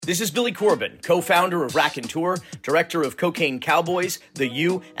This is Billy Corbin, co-founder of Rack and Tour, director of Cocaine Cowboys, The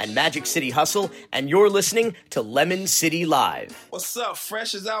U, and Magic City Hustle, and you're listening to Lemon City Live. What's up?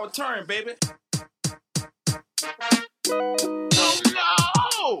 Fresh is our turn, baby. Oh,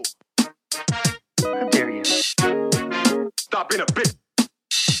 no! How dare you? Stop being a bitch.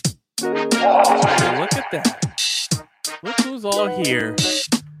 Oh, look at that. Look who's all here.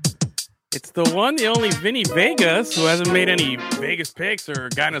 It's the one, the only Vinny Vegas, who hasn't made any Vegas picks or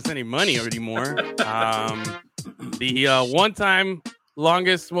gotten us any money anymore. The one-time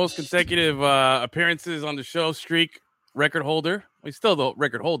longest, most consecutive appearances on the show streak record holder. Well, he's still the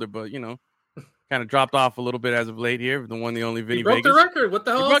record holder, but, you know, kind of dropped off a little bit as of late here. The one, the only Vinny Vegas. He broke the record. What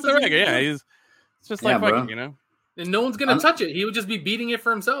the hell? He broke the record, yeah. It's just like fucking, you know. And no one's going to touch it. He would just be beating it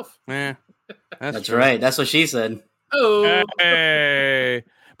for himself. Yeah. That's right. That's what she said. Oh. Hey.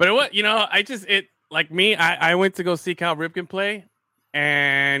 But what, you know, I went to go see Cal Ripken play,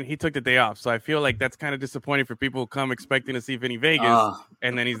 and he took the day off. So I feel like that's kind of disappointing for people who come expecting to see Vinny Vegas,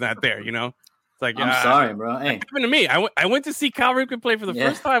 and then he's not there, you know? It's like, I'm sorry, bro. Hey. It happened to me. I went to see Cal Ripken play for the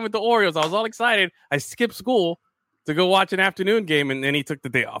first time with the Orioles. I was all excited. I skipped school to go watch an afternoon game, and then he took the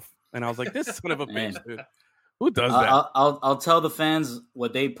day off. And I was like, this son of a bitch, dude. Who does that? I'll tell the fans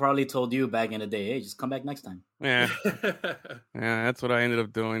what they probably told you back in the day. Hey, just come back next time. Yeah. Yeah, that's what I ended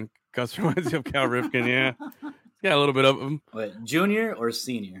up doing. Gus reminds me of Cal Ripken, yeah. He's got a little bit of him. Wait, junior or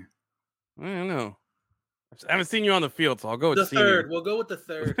senior? I don't know. I haven't seen you on the field, so I'll go with the senior. third. We'll go with the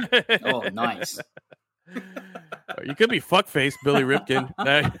third. Oh, nice. You could be fuckface Billy Ripken.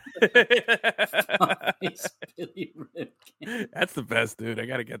 Billy Ripken. That's the best, dude. I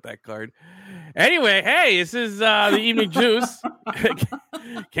got to get that card. Anyway, hey, this is the Evening Juice.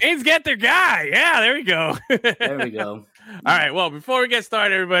 Canes get their guy. Yeah, there we go. There we go. All right, well, before we get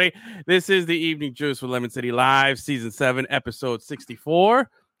started, everybody, this is the Evening Juice with Lemon City Live, Season 7, Episode 64.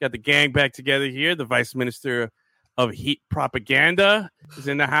 Got the gang back together here. The Vice Minister of Heat Propaganda is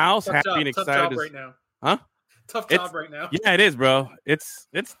in the house. Tough Happy job. and excited. Tough job right now. Huh? Tough job right now. Yeah, it is, bro. It's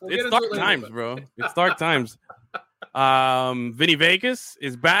We'll dark times, bro. It's dark times. Vinny Vegas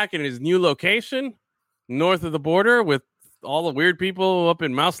is back in his new location, north of the border, with all the weird people up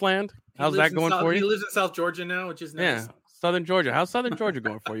in Mouseland. How's that going for you? He lives in South Georgia now, which is nice. Yeah, Southern Georgia. How's Southern Georgia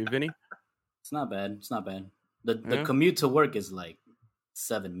going for you, Vinny? It's not bad. It's not bad. The commute to work is like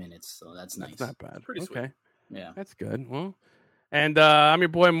 7 minutes, so that's nice. That's not bad. Pretty sweet. Okay. Yeah. That's good. Well, and I'm your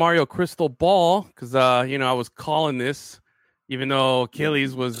boy Mario Crystal Ball, because I was calling this, even though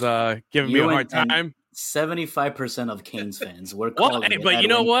Achilles was giving me a hard time. 75% of Canes fans were calling it. But you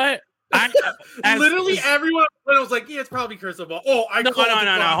know what? Literally everyone was like, yeah, it's probably Crystal Ball. Oh, no.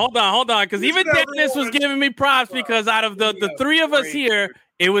 Hold on. Because even Dennis was giving me props because out of the three of us here,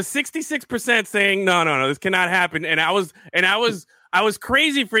 it was 66% saying no, this cannot happen. And I was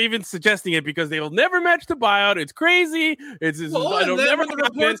crazy for even suggesting it because they will never match the buyout. It's crazy. It'll never when the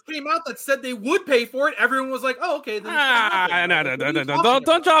reports came out that said they would pay for it, everyone was like, "Oh, okay." Then no.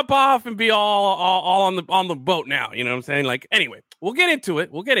 Don't jump off and be all on the boat now. You know what I'm saying? Like, anyway, we'll get into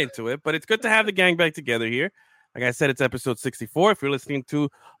it. But it's good to have the gang back together here. Like I said, it's episode 64. If you're listening to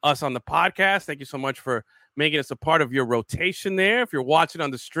us on the podcast, thank you so much for making us a part of your rotation there. If you're watching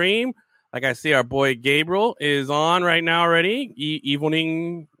on the stream, like I see, our boy Gabriel is on right now already.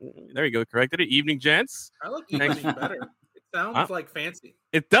 Evening, there you go, corrected it. Evening, gents. I like evening better. It sounds like fancy.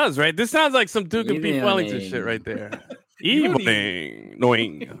 It does, right? This sounds like some Duke and Pete Wellington shit right there. Evening,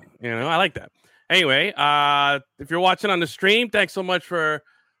 knowing, I like that. Anyway, if you're watching on the stream, thanks so much for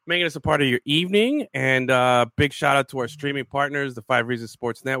making us a part of your evening. And big shout out to our streaming partners, the 5 Reasons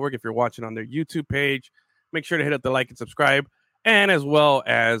Sports Network. If you're watching on their YouTube page, make sure to hit up the like and subscribe. And as well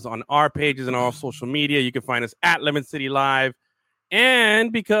as on our pages and our social media, you can find us at Lemon City Live.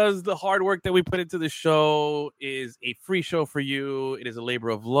 And because the hard work that we put into the show is a free show for you, it is a labor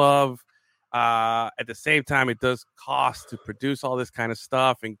of love. At the same time, it does cost to produce all this kind of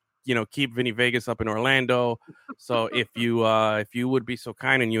stuff and, keep Vinny Vegas up in Orlando. So if you would be so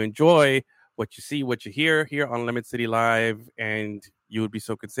kind and you enjoy what you see, what you hear here on Lemon City Live, and you would be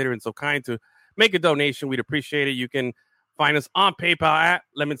so considerate and so kind to make a donation, we'd appreciate it. You can find us on PayPal at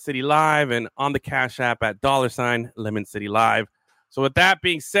Lemon City Live and on the Cash App at $ Lemon City Live. So with that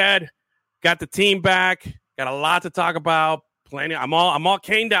being said, got the team back. Got a lot to talk about. Plenty. I'm all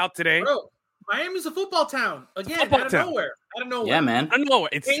caned out today. Bro, Miami's a football town again. Out of nowhere. Yeah, man. I know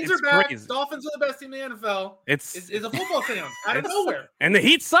Canes are back. Crazy. Dolphins are the best team in the NFL. It's a football town out of nowhere. And the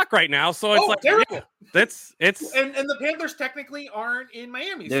Heat suck right now, so it's terrible. Yeah, it's and the Panthers technically aren't in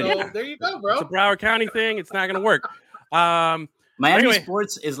Miami. So there you go, bro. It's a Broward County thing. It's not going to work. Miami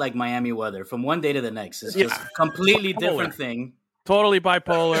sports is like Miami weather from one day to the next. It's just completely different thing. Totally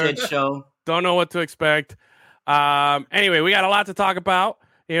bipolar. Shit show. Don't know what to expect. Anyway, we got a lot to talk about.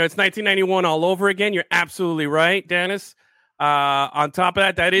 It's 1991 all over again. You're absolutely right, Dennis. On top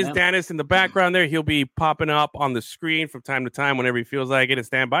of that is Dennis in the background there. He'll be popping up on the screen from time to time whenever he feels like it, and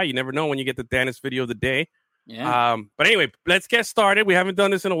stand by. You never know when you get the Dennis video of the day. Yeah. But anyway, let's get started. We haven't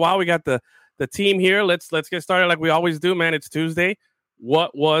done this in a while. We got the team here. Let's get started like we always do, man. It's Tuesday.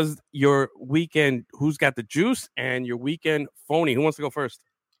 What was your weekend? Who's got the juice and your weekend phony? Who wants to go first?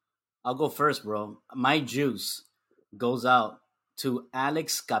 I'll go first, bro. My juice goes out to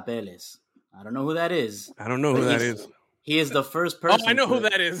Alex Capeles. I don't know who that is. I don't know who that is. He is the first person. Oh, I know who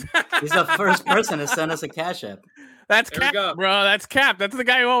that is. He's the first person to send us a Cash App. That's Cap, bro. That's Cap. That's the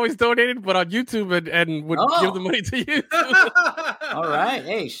guy who always donated, but on YouTube and would give the money to you. All right.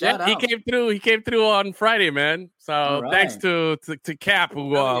 Hey, shout out. He came through. He came through on Friday, man. So thanks to Cap,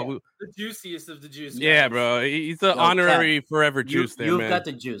 who the juiciest of the juice. Yeah, bro. He's the honorary Cap. Forever juice there, man. You've got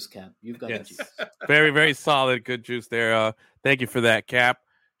the juice, Cap. You've got the juice. Very, very solid. Good juice there. Thank you for that, Cap.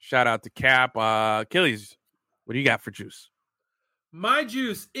 Shout out to Cap. Achilles, what do you got for juice? My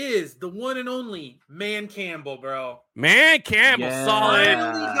juice is the one and only Man Campbell, bro. Man Campbell,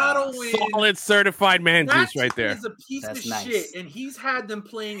 solid certified man juice right there. He's a piece of shit, and he's had them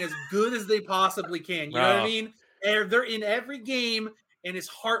playing as good as they possibly can. You know what I mean? And they're in every game, and it's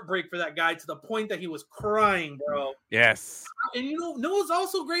heartbreak for that guy to the point that he was crying, bro. Yes. And you know what's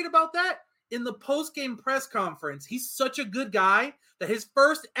also great about that? In the post-game press conference, he's such a good guy that his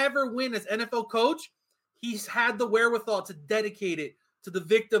first ever win as NFL coach, he's had the wherewithal to dedicate it to the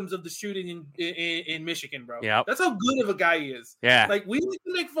victims of the shooting in Michigan, bro. Yep. That's how good of a guy he is. Yeah. Like, we need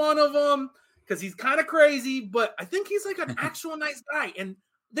to make fun of him because he's kind of crazy, but I think he's like an actual nice guy. And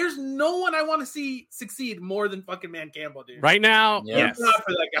there's no one I want to see succeed more than fucking Man Campbell, dude. Right now, yes. For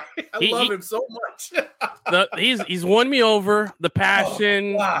that guy. I love him so much. He's won me over. The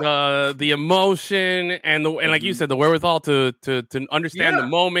passion, the emotion, and like you said, the wherewithal to understand the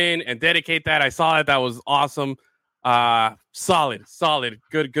moment and dedicate that. I saw it. That was awesome. Solid,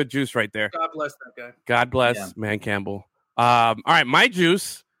 good juice right there. God bless that guy. God bless Man Campbell. All right, my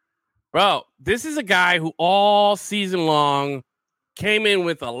juice, bro. This is a guy who all season long came in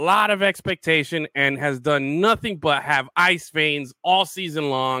with a lot of expectation and has done nothing but have ice veins all season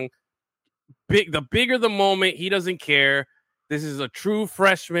long. The bigger the moment, he doesn't care. This is a true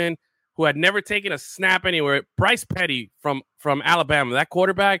freshman who had never taken a snap anywhere. Bryce Petty from Alabama, that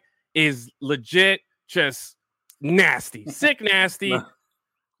quarterback is legit just nasty. Sick nasty.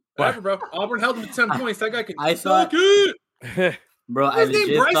 Whatever, bro. Auburn held him to 10 points. That guy can suck it. Bro, his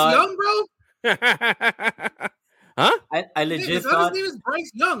name Bryce Young, bro? Huh? I legit thought his name is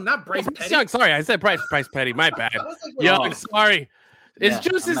Bryce Young, not Bryce Petty. Young. Sorry, I said Bryce Petty. My bad. Young, sorry. It's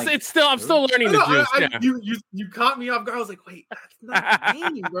juice. I'm still learning the juice. You caught me off guard. I was like, wait, that's not the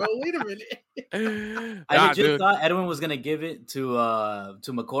name, bro. Wait a minute. I legit thought Edwin was gonna give it to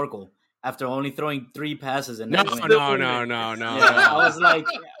McCorkle after only throwing 3 passes and no. I was like,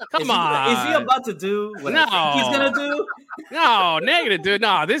 come on, is he about to do what I think he's gonna do? No, negative, dude.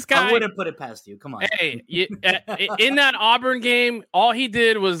 No, this guy. I wouldn't put it past you. Come on. Hey, in that Auburn game, all he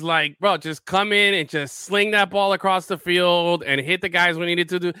did was like, bro, just come in and just sling that ball across the field and hit the guys when he needed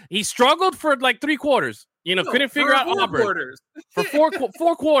to do. He struggled for like 3 quarters. Couldn't figure out Auburn for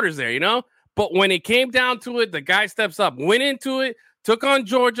 4 quarters there. But when it came down to it, the guy steps up, went into it. Took on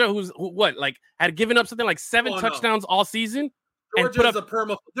Georgia, who had given up something like 7 touchdowns all season. Georgia's a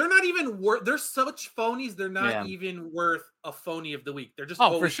perma. They're not even worth. They're such phonies. They're not even worth a phony of the week. They're just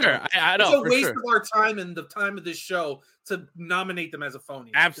for sure. I know. It's a waste of our time and the time of this show to nominate them as a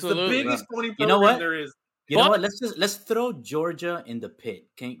phony. Absolutely, it's the biggest phony program there is. You know what? Let's throw Georgia in the pit.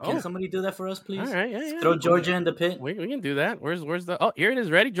 Can somebody do that for us, please? All right, throw Georgia in the pit. We can do that. Where's the? Oh, here it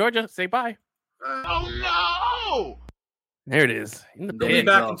is. Ready, Georgia? Say bye. Oh no! There it is. In the pit. They'll be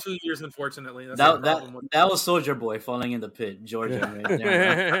back in 2 years, unfortunately. That was Soldier Boy falling in the pit, Georgia. Right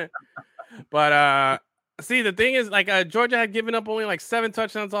there. But see, the thing is, like Georgia had given up only like 7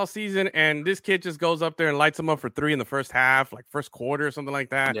 touchdowns all season, and this kid just goes up there and lights them up for 3 in the first half, like first quarter or something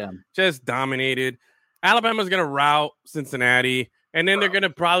like that. Yeah. Just dominated. Alabama's gonna rout Cincinnati, and then they're gonna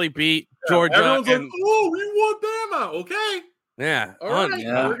probably beat Georgia. Everyone's like, "Oh, we want Bama." Okay. Yeah. All right.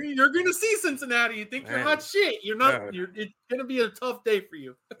 Yeah. You're going to see Cincinnati. You think you're hot shit. You're not. It's going to be a tough day for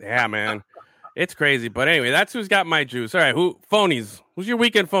you. Yeah, man. It's crazy. But anyway, that's who's got my juice. All right. Phonies. Who's your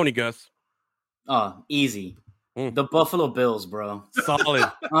weekend phony, Gus? Oh, easy. The Buffalo Bills, bro. Solid.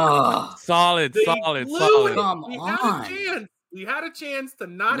 Solid. Come on. We had a chance to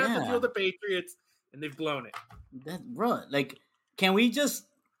not have to deal with the Patriots, and they've blown it. Can we just...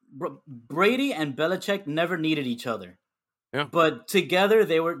 Brady and Belichick never needed each other. Yeah. But together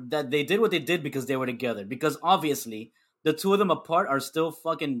they did what they did because they were together. Because obviously the two of them apart are still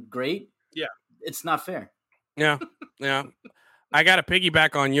fucking great. Yeah. It's not fair. Yeah. I got to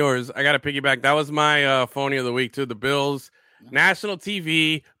piggyback on yours. That was my phony of the week too. The Bills, national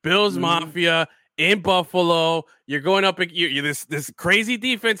TV, Bills Mafia in Buffalo. You're going up against this crazy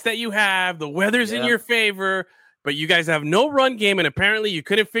defense that you have. The weather's in your favor, but you guys have no run game, and apparently you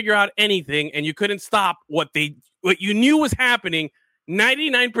couldn't figure out anything, and you couldn't stop what you knew was happening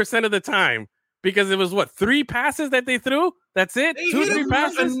 99% of the time. Because it was 3 passes that they threw? That's it? They 2-3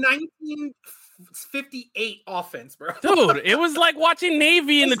 passes? 1958 offense, bro. Dude, it was like watching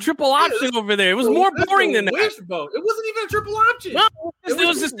Navy in the triple option over there. It was more boring than that. Wishbone. It wasn't even a triple option. No, it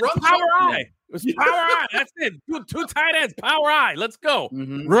was just power eye. It was power eye. That's it. Two tight ends, power eye. Let's go.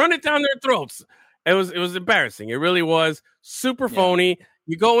 Run it down their throats. It was embarrassing. It really was super phony.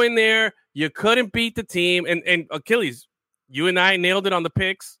 You go in there, you couldn't beat the team. And Achilles, you and I nailed it on the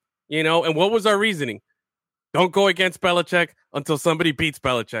picks, and what was our reasoning? Don't go against Belichick until somebody beats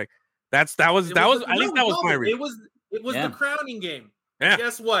Belichick. That was my reason. It was the crowning game. Yeah.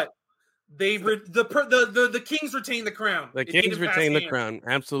 Guess what? The Kings retain the crown. The Kings retain the crown.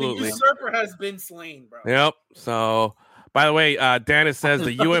 Absolutely. The usurper has been slain, bro. Yep. So, by the way, Dennis says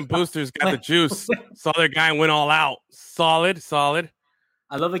the UN boosters got the juice. Saw their guy and went all out. Solid.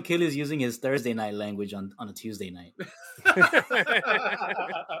 I love Achilles using his Thursday night language on a Tuesday night.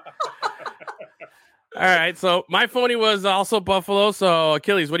 All right. So my phony was also Buffalo. So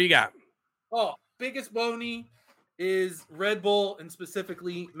Achilles, what do you got? Oh, biggest bony is Red Bull and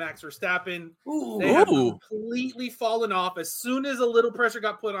specifically Max Verstappen. They have completely fallen off. As soon as a little pressure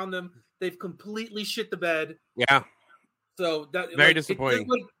got put on them, they've completely shit the bed. Yeah. So that very disappointing.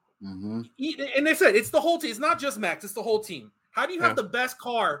 And they said it's the whole team. It's not just Max. It's the whole team. How do you have the best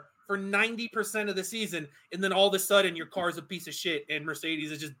car for 90% of the season, and then all of a sudden your car is a piece of shit and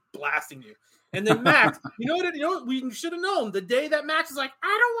Mercedes is just blasting you? And then Max, you know what we should have known the day that Max is like, I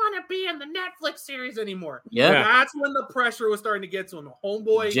don't want to be in the Netflix series anymore. Yeah. That's when the pressure was starting to get to him. The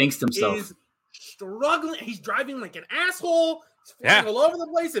homeboy jinxed himself. Is struggling. He's driving like an asshole. He's flying all over the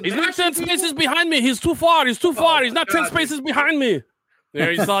place. And he's not 10 spaces behind me. He's too far. He's not 10 spaces behind me. There,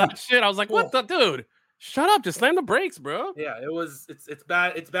 you saw that shit. I was like, what the dude? Shut up. Just slam the brakes, bro. Yeah, it's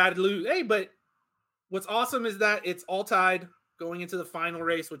bad. It's bad to lose. Hey, but what's awesome is that it's all tied going into the final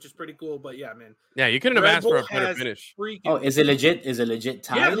race, which is pretty cool. But yeah, man. Yeah, you couldn't have asked for a better finish. Is it legit? Is it legit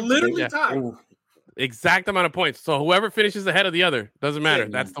tied? Yeah, literally tied. Ooh. Exact amount of points. So whoever finishes ahead of the other doesn't matter.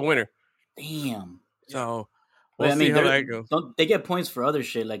 That's the winner. Damn. So we'll see how that goes. Don't they get points for other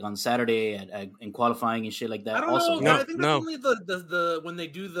shit like on Saturday in qualifying and shit like that? I don't know. I think that's only the when they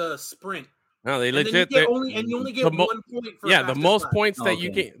do the sprint. No, they legit. You only get 1 point for the most points that you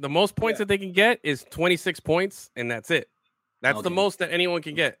get. The most points that they can get is 26 points, and that's it. That's the most that anyone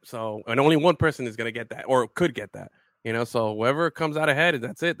can get. So, and only one person is going to get that, or could get that. So whoever comes out ahead,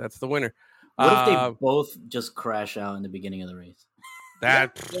 that's it. That's the winner. What if they both just crash out in the beginning of the race?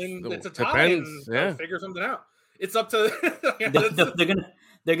 That it's a tie. depends. Yeah, figure something out. It's up to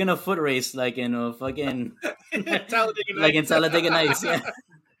they're gonna foot race like in a fucking Talladega like in Talladega Nights. Yeah.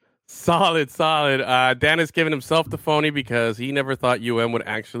 Solid. Dan is giving himself the phony because he never thought UM would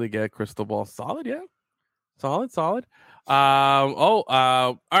actually get crystal ball. Solid, yeah. Solid. All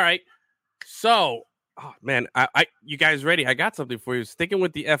right. So, man, I you guys ready? I got something for you. Sticking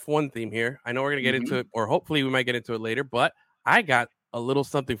with the F1 theme here. I know we're gonna get into it, or hopefully we might get into it later, but I got a little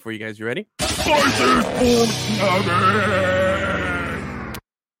something for you guys. You ready?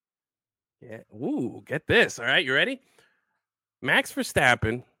 Yeah. Ooh, get this. All right, you ready? Max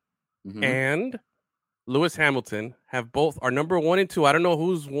Verstappen and Lewis Hamilton are number 1 and 2. I don't know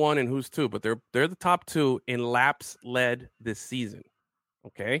who's 1 and who's 2, but they're the top 2 in laps led this season.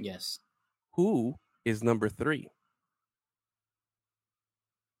 Okay. Yes. Who is number 3?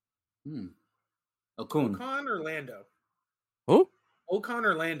 Ocon or Lando? Who? Ocon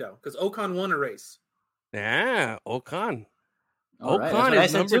or Lando? Because Ocon won a race. Yeah, Ocon. All Ocon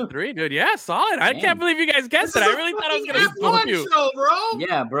is number 3, dude. Yeah, solid. I can't believe you guys guessed it. I really thought I was going to F1 you. show, bro.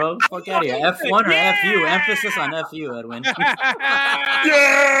 Yeah, bro. Fuck out of here. F1 or FU? Emphasis on FU, Edwin.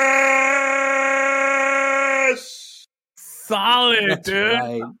 Yes! Solid, That's dude.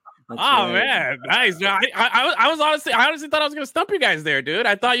 right. Man, nice. I honestly thought I was going to stump you guys there, dude.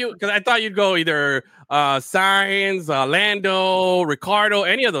 I thought you'd go either Sainz, Lando, Ricardo,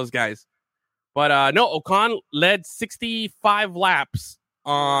 any of those guys. But no, Ocon led 65 laps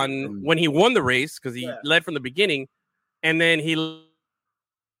on when he won the race because he led from the beginning, and then he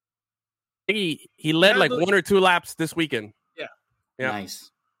led like 1 or 2 laps this weekend. Yeah.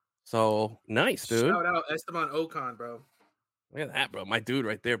 Nice. So nice, dude. Shout out Esteban Ocon, bro. Look at that, bro. My dude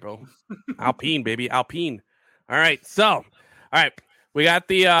right there, bro. Alpine, baby. Alpine. All right. So, all right. We got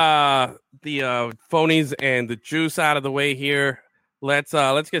the phonies and the juice out of the way here. Let's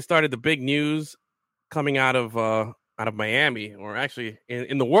get started. The big news coming out of Miami, or actually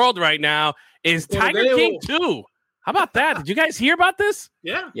in the world right now, is Tiger King 2. How about that? Did you guys hear about this?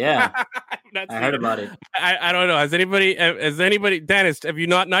 Yeah. I heard about it. I don't know. Has anybody, Dennis, have you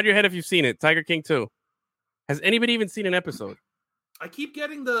nod your head if you've seen it? Tiger King 2. Has anybody even seen an episode? I keep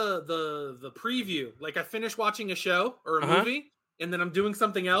getting the preview. Like I finished watching a show or a movie, and then I'm doing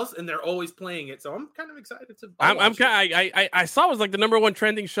something else, and they're always playing it. So I'm kind of excited to. I saw it was like the #1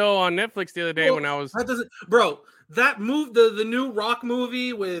 trending show on Netflix the other day when I was. That move, the new Rock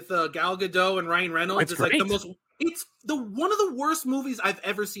movie with Gal Gadot and Ryan Reynolds is like the most. It's one of the worst movies I've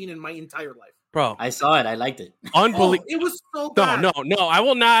ever seen in my entire life. Bro, I saw it. I liked it. Unbelievable. It was so bad. No. I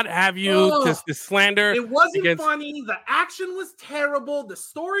will not have you to slander. It wasn't funny. The action was terrible. The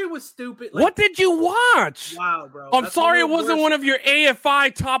story was stupid. Like, what did you watch? Wow, bro. I'm sorry it wasn't one of your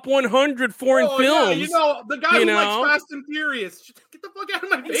AFI top 100 foreign films. Yeah, the guy who likes Fast and Furious. Get the fuck out of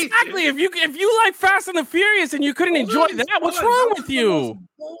my face. Exactly. If you like Fast and the Furious and you couldn't enjoy that, what's wrong with you? The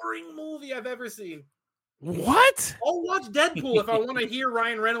most boring movie I've ever seen. What? I'll watch Deadpool if I want to hear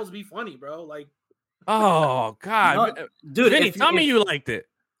Ryan Reynolds be funny, bro. Like, oh God, no, dude, Vinny, tell me you liked it.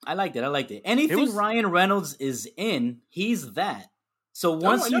 I liked it. Anything Ryan Reynolds is in, he's that. So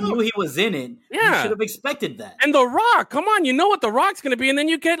once you knew he was in it, you should have expected that. And The Rock, come on, you know what The Rock's going to be, and then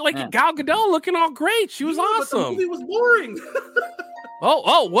you get Gal Gadot looking all great. She was awesome. But the movie was boring.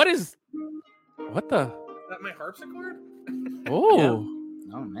 what the? Is that my harpsichord? Oh. Yeah.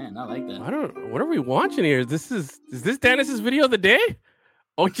 Oh man, I like that. What are we watching here? Is this Dennis's video of the day?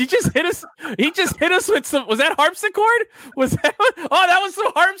 Oh, he just hit us with some. Was that harpsichord? That was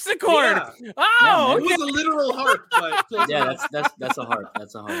some harpsichord. Yeah. Oh, it was a literal harp. But yeah, that's a harp.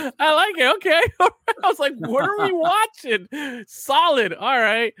 That's a harp. I like it. Okay, I was like, what are we watching? Solid. All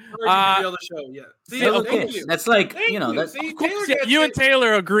right. The show. Yeah. See, okay. That's like that's. Of course, you and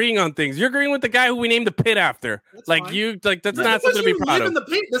Taylor agreeing on things. You're agreeing with the guy who we named the pit after. That's fine. That's not something to be proud of. In the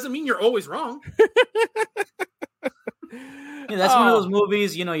pit doesn't mean you're always wrong. Yeah, that's one of those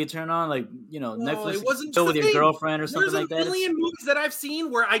movies, you turn on Netflix with your girlfriend or something like that. There's a million movies that I've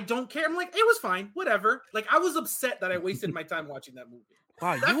seen where I don't care. I'm like, it was fine, whatever. Like, I was upset that I wasted my time watching that movie.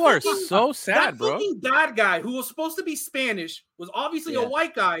 Wow, you are so sad, bro. That fucking bad guy who was supposed to be Spanish was obviously a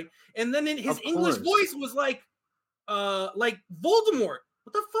white guy, and then his English voice was like Voldemort.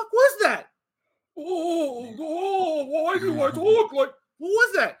 What the fuck was that? Why do I talk like? What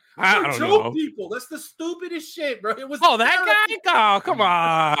was that? I don't know. People. That's the stupidest shit, bro. It was. Oh, that guy? Oh, come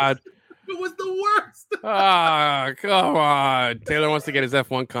on. It was the worst. Oh, come on. Taylor wants to get his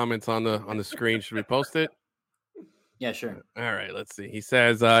F1 comments on the screen. Should we post it? Yeah, sure. All right, let's see. He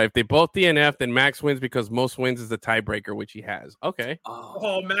says, if they both DNF, then Max wins because most wins is the tiebreaker, which he has. Okay.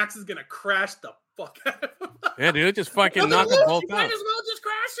 Oh, Max is going to crash the fuck out of him. Yeah, dude, just fucking knock them both out. You might as well just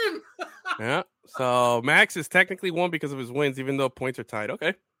crash him. Yeah. So Max is technically won because of his wins, even though points are tied.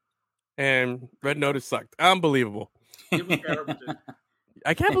 Okay. And Red Notice sucked. Unbelievable. It was terrible, dude.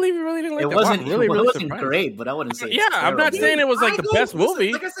 I can't believe you really didn't like it. It wasn't great, but I wouldn't say. Yeah, I'm not saying it was like the best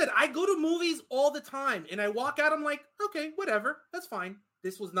movie. Like I said, I go to movies all the time, and I walk out. I'm like, okay, whatever, that's fine.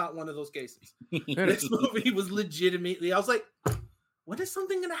 This was not one of those cases. This movie was legitimately. I was like, when is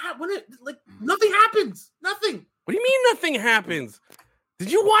something gonna happen? Nothing happens. Nothing. What do you mean nothing happens?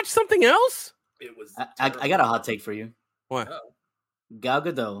 Did you watch something else? It was. I got a hot take for you. What? Gal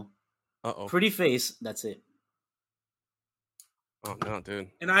Gadot. Pretty face. That's it. Oh no, dude!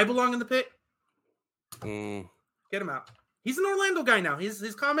 And I belong in the pit. Get him out. He's an Orlando guy now.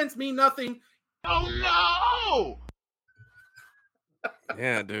 His comments mean nothing. Oh no!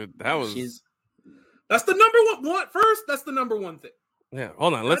 Yeah, dude, that was. That's the number one. First, that's the number one thing. Yeah,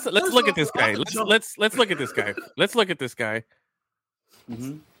 hold on. Let's look at this guy. Let's look at this guy. Let's look at this guy.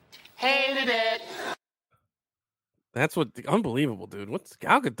 Mm-hmm. Hated it. That's what unbelievable, dude. What's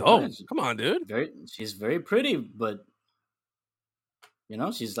Gal Gadot? Come on, dude. She's very pretty, but.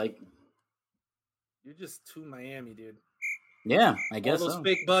 She's like... You're just too Miami, dude. Yeah, I guess all those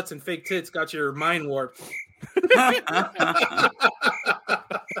fake butts and fake tits got your mind warped.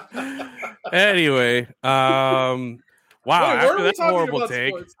 Anyway, wow, after that horrible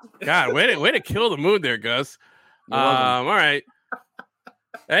take. God, way to kill the mood there, Gus. All right.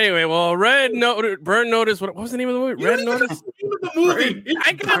 Anyway, well, Burn Notice. What was the name of the movie? Red Notice?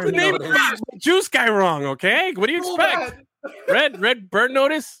 I got the name of the juice guy wrong, okay? What do you expect? Red Burn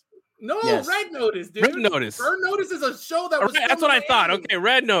Notice? No, yes. Red Notice, dude. Red Notice. Burn Notice is a show that was. That's what I thought. Okay,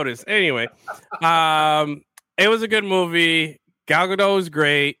 Red Notice. Anyway, it was a good movie. Gal Gadot is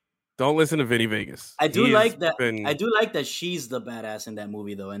great. Don't listen to Vinny Vegas. I do like that. I do like that she's the badass in that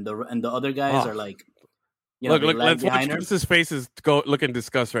movie, though, and the other guys are like, look. Let's watch Chris's face is looking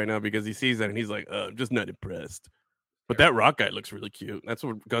disgust right now because he sees that and he's like, I'm just not impressed. But that Rock guy looks really cute. That's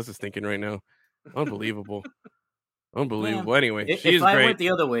what Gus is thinking right now. Unbelievable. Unbelievable. Yeah. Anyway, if I went the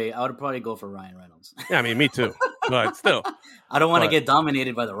other way, I would probably go for Ryan Reynolds. Yeah, I mean, me too. But still, I don't want to get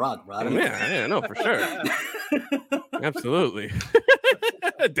dominated by The Rock, bro. Yeah, no, for sure. Absolutely.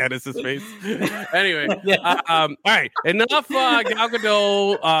 Dennis's face. Anyway, all right. Enough Gal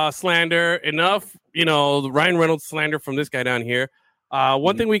Gadot slander. Enough, the Ryan Reynolds slander from this guy down here.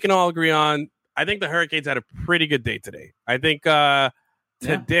 One thing we can all agree on, I think the Hurricanes had a pretty good day today. I think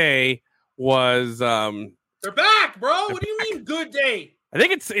today was they're back, bro. What do you mean good day? I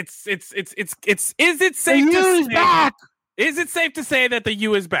think it's is it safe to say back? Is it safe to say that the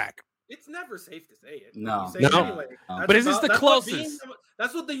U is back? It's never safe to say it. No. Anyway. But is this the closest?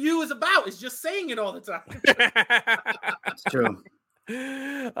 That's what the U is about. It's just saying it all the time. It's true.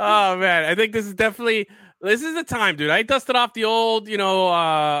 Oh man, I think this is the time, dude. I dusted off the old,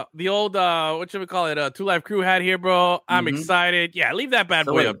 what should we call it? 2 Live Crew hat here, bro. I'm excited. Yeah, leave that bad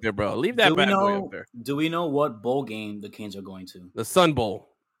boy up there, bro. Leave that bad boy up there. Do we know what bowl game the Canes are going to? The Sun Bowl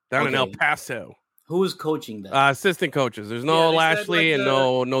down in El Paso. Who is coaching that? Assistant coaches. There's no Lashley and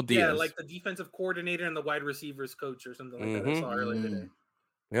no Diaz. Yeah, like the defensive coordinator and the wide receivers coach or something like that. I saw earlier today.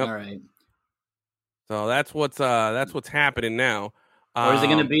 Yep. All right. So that's what's happening now. Or is it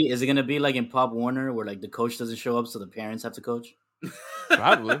gonna be like in Pop Warner where like the coach doesn't show up so the parents have to coach?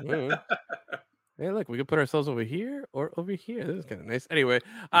 Probably. Hey, look, we could put ourselves over here or over here. This is kind of nice. Anyway,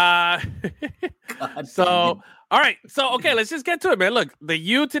 all right. So, okay, let's just get to it, man. Look, the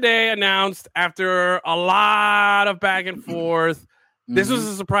U today announced after a lot of back and forth. This was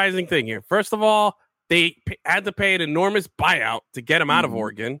a surprising thing here. First of all, they had to pay an enormous buyout to get him out of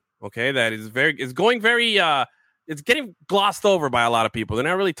Oregon. Okay, that is it's getting glossed over by a lot of people. They're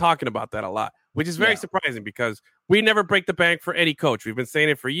not really talking about that a lot, which is very surprising because we never break the bank for any coach. We've been saying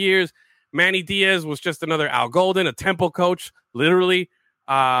it for years. Manny Diaz was just another Al Golden, a Temple coach, literally.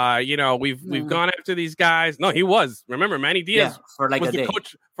 We've gone after these guys. No, he was. Remember, Manny Diaz for like was the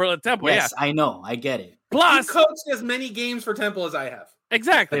coach for the Temple. Yes, I know. I get it. Plus, he coached as many games for Temple as I have.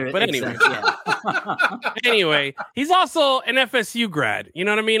 Exactly. But anyway. Anyway, he's also an FSU grad. You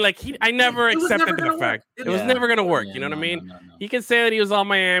know what I mean? Like, I never accepted that fact. It was never going to work. You know what I mean? No. He can say that he was on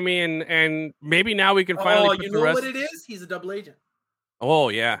Miami, and maybe now we can finally put the rest. What it is? He's a double agent. Oh,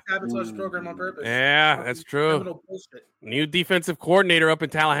 yeah. Sabotage program on purpose. Yeah, that's true. New defensive coordinator up in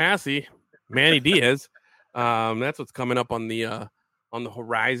Tallahassee, Manny Diaz. That's what's coming up on the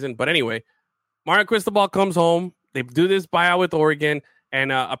horizon. But anyway, Mario Cristobal comes home. They do this buyout with Oregon.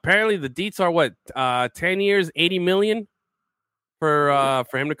 And apparently the deets are 10 years, 80 million for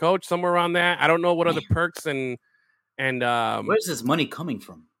him to coach, somewhere around that. I don't know what other perks and where's this money coming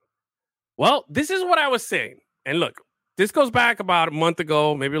from? Well, this is what I was saying. And look, this goes back about a month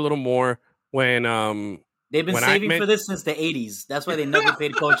ago, maybe a little more, when they've been saving for this since the 80s. That's why they never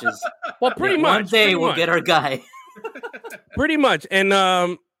paid coaches. Well, pretty much. One day we'll get our guy. Pretty much. And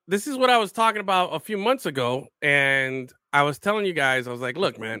this is what I was talking about a few months ago, and I was telling you guys, I was like,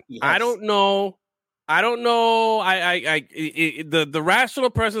 look, man, I don't know. The rational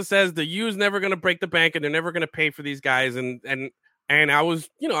person says the U is never going to break the bank and they're never going to pay for these guys. And I was,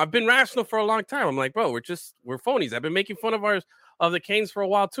 I've been rational for a long time. I'm like, bro, we're phonies. I've been making fun of the Canes for a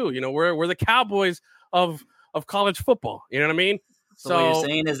while too. We're the Cowboys of college football. You know what I mean? So what you're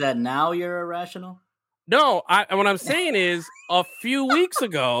saying is that now you're irrational? No, what I'm saying is a few weeks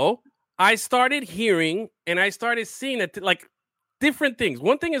ago, I started hearing and I started seeing it like different things.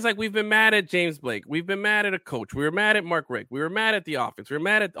 One thing is like we've been mad at James Blake. We've been mad at a coach. We were mad at Mark Richt. We were mad at the offense. We were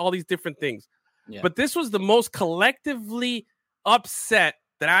mad at all these different things. Yeah. But this was the most collectively upset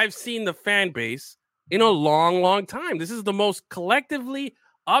that I've seen the fan base in a long, long time. This is the most collectively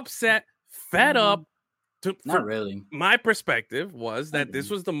upset, fed up. Not really. My perspective was that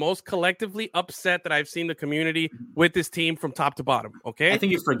this was the most collectively upset that I've seen the community with this team from top to bottom. Okay, I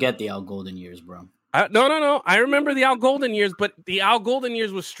think you forget the Al Golden years, bro. No. I remember the Al Golden years, but the Al Golden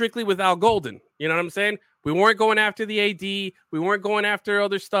years was strictly with Al Golden. You know what I'm saying? We weren't going after the AD. We weren't going after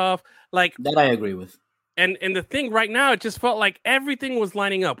other stuff like that. I agree with. And the thing right now, it just felt like everything was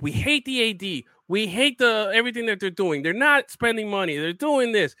lining up. We hate the AD. We hate everything that they're doing. They're not spending money. They're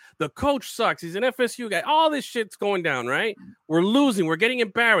doing this. The coach sucks. He's an FSU guy. All this shit's going down, right? We're losing. We're getting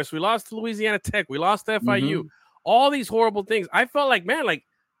embarrassed. We lost to Louisiana Tech. We lost to FIU. All these horrible things. I felt like, man, like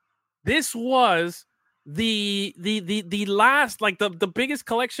this was the last, like the biggest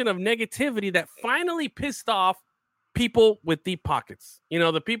collection of negativity that finally pissed off people with deep pockets. You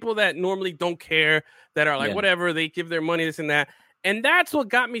know, the people that normally don't care, that are like, Yeah. whatever, they give their money, this and that. And that's what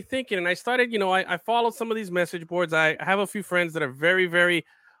got me thinking. And I started, you know, I follow some of these message boards. I have a few friends that are very, very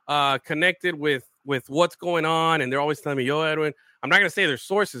connected with what's going on. And they're always telling me, yo, Edwin, I'm not going to say their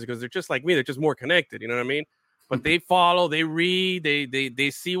sources because they're just like me. They're just more connected. You know what I mean? But they follow, they read,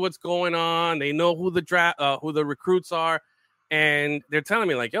 they see what's going on. They know who the recruits are. And they're telling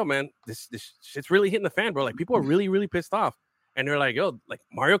me like, yo, man, this shit's really hitting the fan, bro. Like people are really, really pissed off. And they're like, yo, like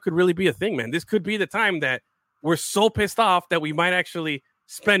Mario could really be a thing, man. This could be the time that we're so pissed off that we might actually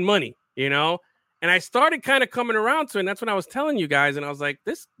spend money, you know? And I started kind of coming around to it. And that's when I was telling you guys. And I was like,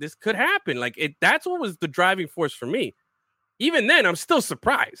 this could happen. Like that's what was the driving force for me. Even then, I'm still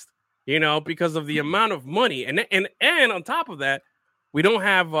surprised, you know, because of the amount of money. And on top of that, we don't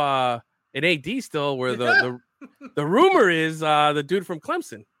have an AD still where the rumor is the dude from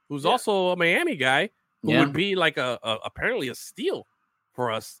Clemson, who's also a Miami guy, who would be like apparently a steal for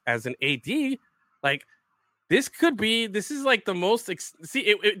us as an AD. Like this is like the most,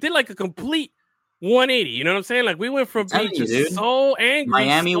 it did like a complete 180. You know what I'm saying? Like we went from being just so angry,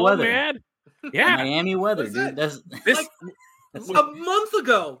 Miami so weather. Mad. Yeah. Miami weather, dude. That's Like, a month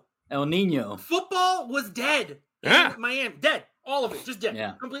ago, El Nino. football was dead. Yeah. In Miami, dead. All of it, just dead.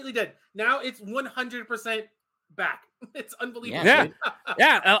 Yeah. Completely dead. Now it's 100% back. It's unbelievable. Yeah.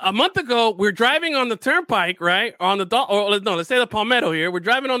 Yeah. A month ago, we're driving on the turnpike, right? Let's say the Palmetto here. We're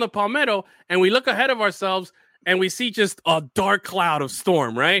driving on the Palmetto and we look ahead of ourselves and we see just a dark cloud of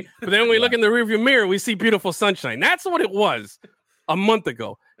storm, right? But then when we look in the rearview mirror, we see beautiful sunshine. That's what it was a month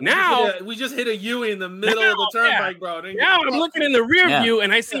ago. Now we just hit a U in the middle of the turnpike, bro. Now I'm looking in the rear view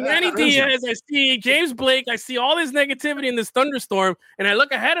and I see Manny Diaz, I see James Blake, I see all this negativity in this thunderstorm, and I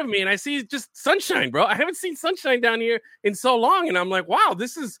look ahead of me and I see just sunshine, bro. I haven't seen sunshine down here in so long, and I'm like, wow,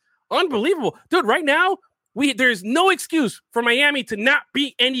 this is unbelievable, dude. Right now, there's no excuse for Miami to not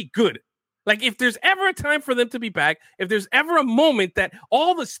be any good. Like if there's ever a time for them to be back, if there's ever a moment that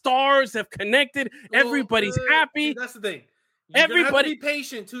all the stars have connected, everybody's happy. That's the thing. Everybody be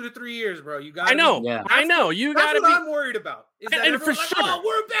patient 2 to 3 years, bro. You got. I know. I know. You got to be. That's what I'm worried about. Is that and for like, sure. Oh,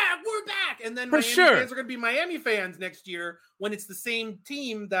 we're back, and then for Miami fans are going to be Miami fans next year when it's the same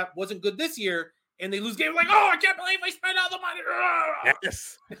team that wasn't good this year, and they lose games. Like, oh, I can't believe I spent all the money.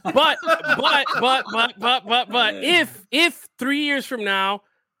 Yes, but if 3 years from now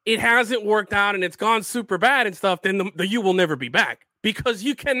it hasn't worked out and it's gone super bad and stuff, then the U will never be back, because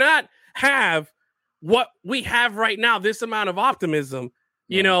you cannot have what we have right now, this amount of optimism,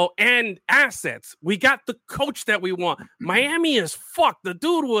 you know, and assets. We got the coach that we want. Miami is fucked. The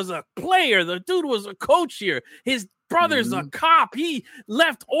dude was a player. The dude was a coach here. His brother's a cop. He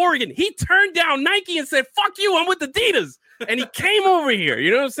left Oregon. He turned down Nike and said, fuck you, I'm with Adidas. And he came over here. You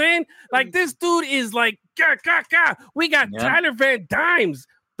know what I'm saying? Like, this dude is like, we got Tyler Van Dimes,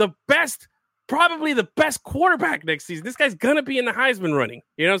 probably the best quarterback next season. This guy's gonna be in the Heisman running.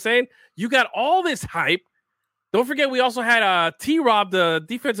 You know what I'm saying? You got all this hype. Don't forget, we also had T-Rob, the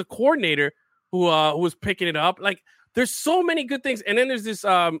defensive coordinator, who was picking it up. Like, there's so many good things. And then there's this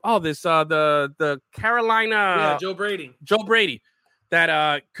the Carolina Joe Brady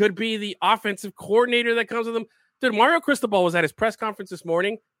that could be the offensive coordinator that comes with him. Dude, Mario Cristobal was at his press conference this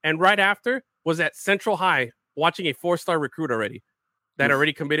morning, and right after was at Central High watching a 4-star recruit already that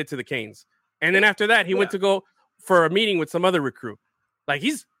already committed to the Canes. And then after that, he went to go for a meeting with some other recruit. Like,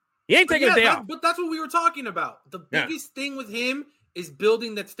 he ain't taking a day off. But that's what we were talking about. The biggest thing with him is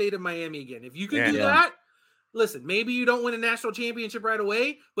building that state of Miami again. If you can do that, listen, maybe you don't win a national championship right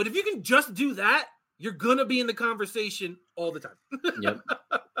away, but if you can just do that, you're gonna be in the conversation all the time. Yep.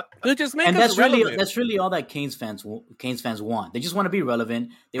 Just make and us relevant. That's really all that Canes fans want. They just want to be relevant.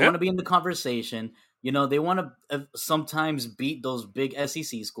 They want to be in the conversation. You know, they want to sometimes beat those big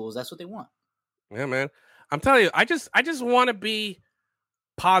SEC schools. That's what they want. Yeah, man. I'm telling you, I just want to be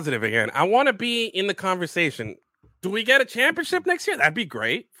positive again. I want to be in the conversation. Do we get a championship next year? That'd be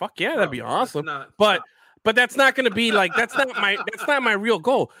great. Fuck yeah, that'd be awesome. But that's not going to be like that's not my real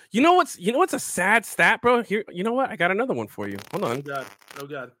goal. You know what's a sad stat, bro? Here, you know what? I got another one for you. Hold on. Oh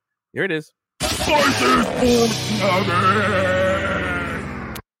God. Here it is.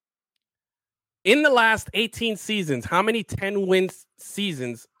 In the last 18 seasons, how many 10-win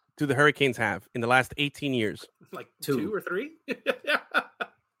seasons do the Hurricanes have in the last 18 years? Like 2 or 3?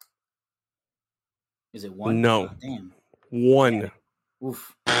 Is it 1? No. Oh, damn. 1.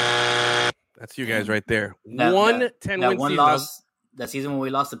 Oof. That's you guys right there. That 10-win one season. loss, that season when we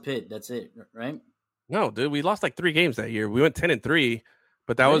lost to Pitt. That's it, right? No, dude, we lost like 3 games that year. We went 10-3,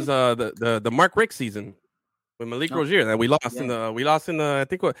 but that was the Mark Richt season with Malik Rozier that we lost in the. I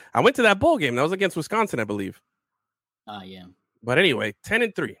think I went to that bowl game. That was against Wisconsin, I believe. Yeah. But anyway,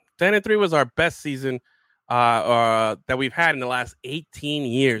 10-3. 10-3 was our best season that we've had in the last 18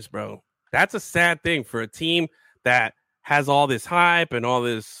 years, bro. That's a sad thing for a team that has all this hype and all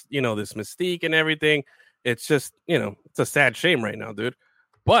this, this mystique and everything. It's just, it's a sad shame right now, dude.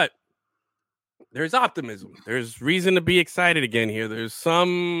 But there's optimism. There's reason to be excited again here. There's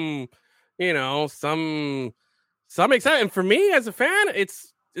some excitement. And for me as a fan,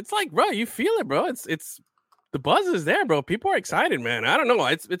 it's like, bro, you feel it, bro. It's the buzz is there, bro. People are excited, man. I don't know.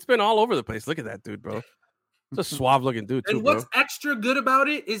 It's been all over the place. Look at that dude, bro. It's a suave looking dude, too, and what's extra good about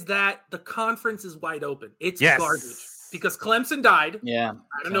it is that the conference is wide open. It's garbage because Clemson died. Yeah,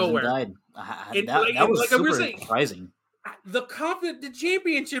 out of nowhere. Died. That was super surprising. The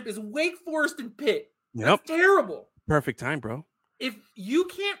championship is Wake Forest and Pitt. Yep. That's terrible. Perfect time, bro. If you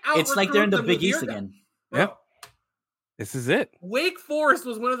can't out, it's like they're in the Big East again. Yeah. This is it. Wake Forest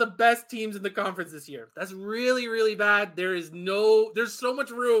was one of the best teams in the conference this year. That's really, really bad. There's so much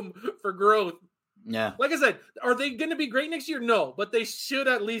room for growth. Yeah. Like I said, are they going to be great next year? No, but they should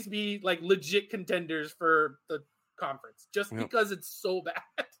at least be like legit contenders for the conference just because it's so bad.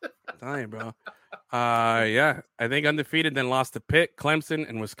 I'm telling you, bro. Yeah. I think undefeated, then lost to Pitt, Clemson,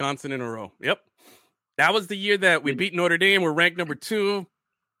 and Wisconsin in a row. Yep. That was the year that we beat Notre Dame. We're ranked number 2.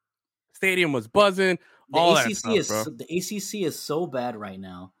 Stadium was buzzing. The ACC is so bad right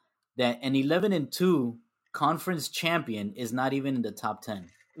now that an 11-2 conference champion is not even in the top 10.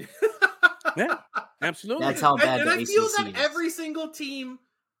 Yeah, absolutely. That's how bad and the I feel ACC that is. every single team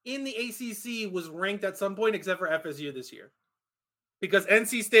in the ACC was ranked at some point except for FSU this year. Because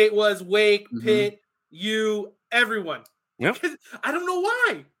NC State was, Wake, Pitt, everyone. Yep. I don't know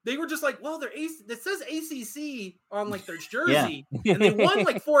why. They were just like, well, it says ACC on like their jersey, and they won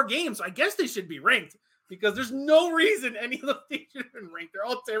like 4 games, so I guess they should be ranked. Because there's no reason any of those teams should have been ranked. They're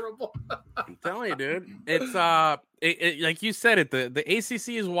all terrible. I'm telling you, dude. It's like you said it. The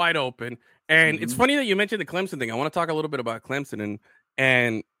ACC is wide open, and it's funny that you mentioned the Clemson thing. I want to talk a little bit about Clemson,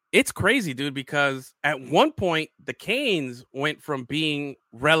 and it's crazy, dude. Because at one point, the Canes went from being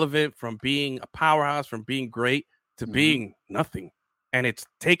relevant, from being a powerhouse, from being great to being nothing, and it's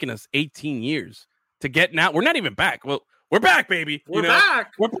taken us 18 years to get now. We're not even back. Well, we're back, baby. We're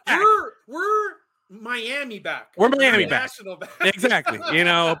back. We're back. We're Miami back. We're Miami back. National back. Exactly.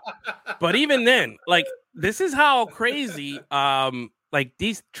 But even then, like, this is how crazy like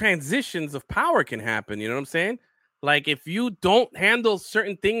these transitions of power can happen. You know what I'm saying? Like, if you don't handle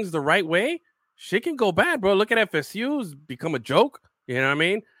certain things the right way, shit can go bad, bro. Look at FSU's become a joke. You know what I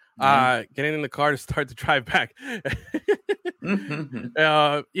mean? Getting in the car to start to drive back.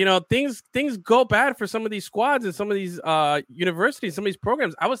 Things go bad for some of these squads and some of these universities, some of these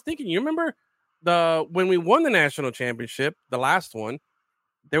programs. I was thinking, you remember when we won the national championship, the last one,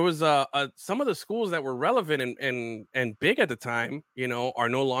 there was some of the schools that were relevant and big at the time, are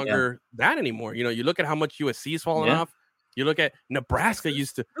no longer that anymore. You look at how much USC is falling off. You look at Nebraska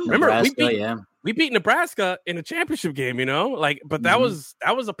used to remember we beat Nebraska in a championship game, but that was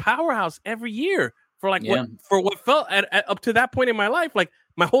a powerhouse every year for what felt at up to that point in my life, like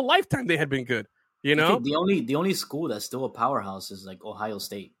my whole lifetime they had been good. The only school that's still a powerhouse is like Ohio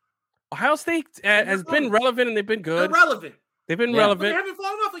State. Ohio State has been relevant and they've been good. They're relevant. They've been relevant. But they haven't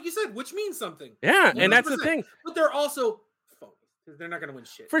fallen off, like you said, which means something. Yeah, 100%. And that's the thing. But they're also phony because they're not going to win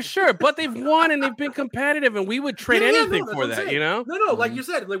shit. For sure, but they've won and they've been competitive, and we would trade anything for that, No, like you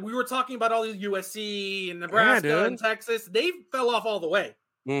said, like we were talking about all these USC and Nebraska and Texas. They fell off all the way.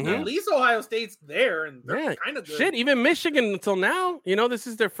 At least Ohio State's there, and they're kind of good. Shit, even Michigan until now, this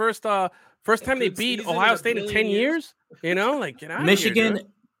is their first time they beat Ohio State in 10 years. Like, get out Michigan. of here,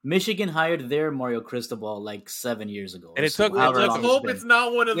 Michigan hired their Mario Cristobal like 7 years ago. And it took. Let's hope it's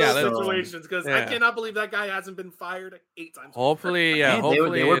not one of those situations because I cannot believe that guy hasn't been fired 8 times. Hopefully,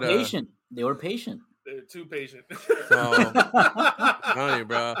 they were patient. They were patient. They're too patient. Tell you,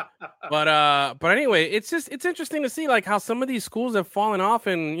 bro. But anyway, it's interesting to see like how some of these schools have fallen off,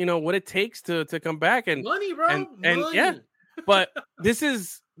 and what it takes to come back and money, bro. And money. Yeah, but this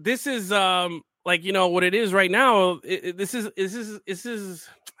is like what it is right now. This is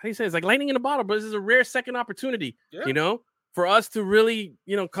how do you say, it's like lightning in a bottle, but this is a rare second opportunity, for us to really,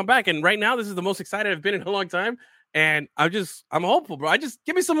 come back. And right now, this is the most excited I've been in a long time. And I'm hopeful, bro.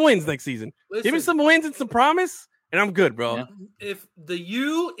 Give me some wins next season. Give me some wins and some promise, and I'm good, bro. Yeah. If the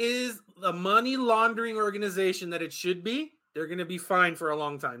U is the money laundering organization that it should be, they're going to be fine for a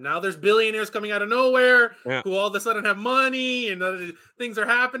long time. Now there's billionaires coming out of nowhere who all of a sudden have money and other things are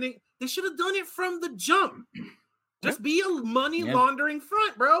happening. They should have done it from the jump. Just be a money laundering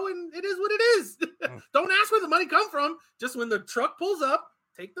front, bro, and it is what it is. Don't ask where the money come from. Just when the truck pulls up,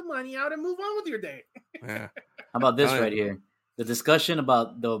 take the money out and move on with your day. Yeah. How about this right here? The discussion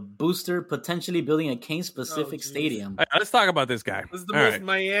about the booster potentially building a Canes Pacific Stadium. Right, let's talk about this guy. This is the most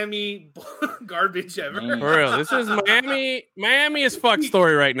Miami garbage ever. Man. For real, this is Miami is fuck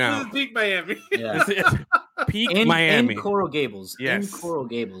story right now. This is peak Miami. Yeah. Peak Miami. In Coral Gables. Yes. In Coral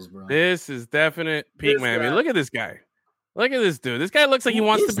Gables, bro. This is definite peak Miami. Guy. Look at this guy. Look at this dude. This guy looks like he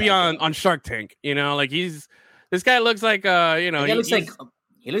wants to be on Shark Tank. You know, like this guy looks like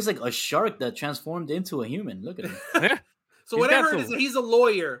he looks like a shark that transformed into a human. Look at him. Yeah. So what I heard is that he's a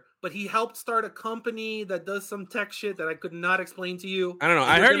lawyer, but he helped start a company that does some tech shit that I could not explain to you. I don't know.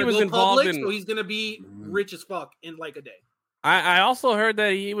 I heard he was involved in. So he's gonna be rich as fuck in like a day. I also heard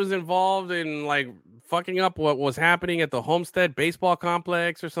that he was involved in like fucking up what was happening at the Homestead baseball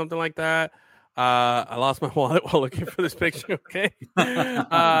complex or something like that. I lost my wallet while looking for this picture. Okay.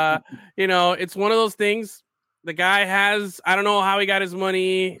 It's one of those things. The guy has, I don't know how he got his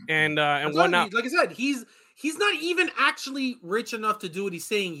money and whatnot. Like I said, he's not even actually rich enough to do what he's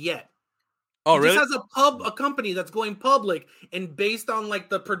saying yet. Oh, he really? just has a company that's going public, and based on like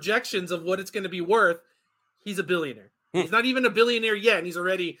the projections of what it's going to be worth, he's a billionaire. He's not even a billionaire yet, and he's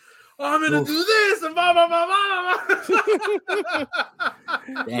already, I'm going to do this, and blah, blah, blah, blah, blah.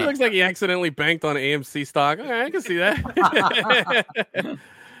 It looks like he accidentally banked on AMC stock. All right, I can see that.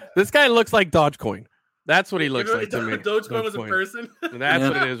 This guy looks like Dogecoin. That's what he looks like to me. Dogecoin was a person. That's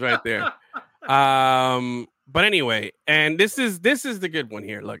what it is right there. But anyway, and this is the good one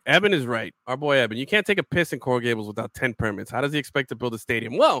here. Look, Eben is right. Our boy Eben. You can't take a piss in Coral Gables without 10 permits. How does he expect to build a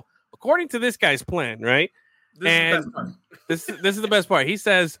stadium? Well, according to this guy's plan, right? This is the best part. He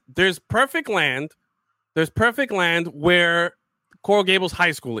says there's perfect land. There's perfect land where Coral Gables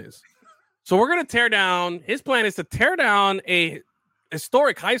High School is. So we're gonna tear down. His plan is to tear down a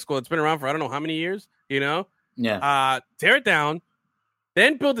historic high school. It's been around for I don't know how many years. You know, tear it down,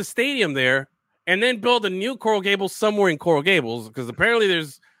 then build a stadium there, and then build a new Coral Gables somewhere in Coral Gables because apparently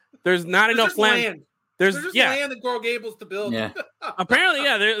there's not enough land. There's land in Coral Gables to build. Yeah.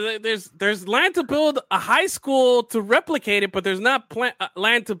 Apparently, there's land to build a high school to replicate it, but there's not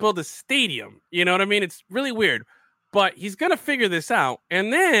land to build a stadium. You know what I mean? It's really weird. But he's gonna figure this out,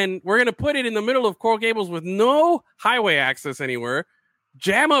 and then we're gonna put it in the middle of Coral Gables with no highway access anywhere,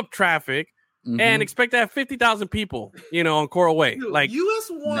 jam up traffic. And expect to have 50,000 people, on Coral Way. Dude, like US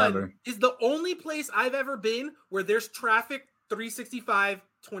 1 is the only place I've ever been where there's traffic 365,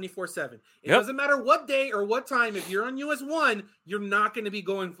 24/7. It doesn't matter what day or what time. If you're on US 1, you're not going to be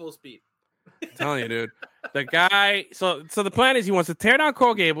going full speed. I'm telling you, dude. The guy. So the plan is he wants to tear down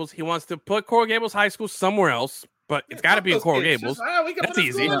Coral Gables. He wants to put Coral Gables High School somewhere else, but it's got to be in Coral Gables. That's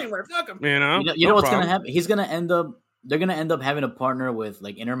easy. Anywhere. Fuck 'em. You know what's going to happen? He's going to end up. They're gonna end up having a partner with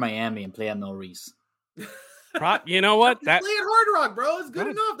like Inter Miami and play at Mel Reese. You know what? Play at Hard Rock, bro. It's good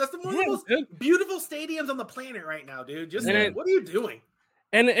enough. That's one of the most beautiful stadiums on the planet right now, dude. Just what are you doing?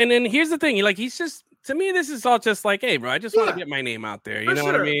 And then here's the thing. Like he's just to me, this is all just like, hey, bro, I just want to get my name out there. You know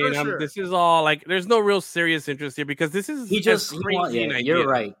what I mean? This is all like, there's no real serious interest here because this is you're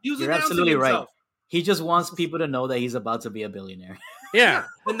right. You're absolutely right. He just wants people to know that he's about to be a billionaire. Yeah.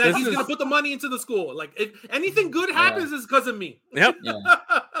 And that he's going to put the money into the school. Like, if anything good happens, it's because of me. Yep.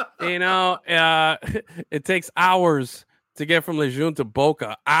 It takes hours to get from Lejeune to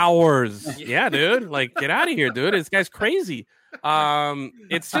Boca. Hours. Yeah, dude. Like, get out of here, dude. This guy's crazy.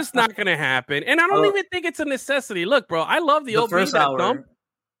 It's just not going to happen. And I don't even think it's a necessity. Look, bro, I love the old first hour.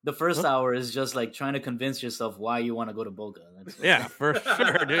 The first hour is just like trying to convince yourself why you want to go to Boca. Yeah, for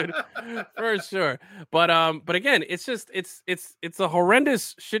sure, dude. For sure. But again, it's just it's a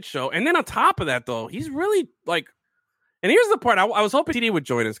horrendous shit show. And then on top of that, though, he's really like. And here's the part I was hoping TD would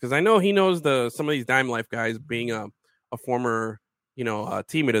join us because I know he knows some of these Dime Life guys, being a former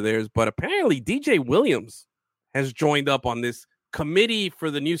teammate of theirs. But apparently, DJ Williams has joined up on this committee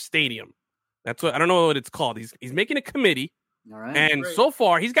for the new stadium. That's what I don't know what it's called. He's making a committee. All right. And so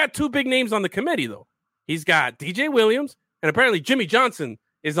far, he's got two big names on the committee, though. He's got DJ Williams, and apparently Jimmy Johnson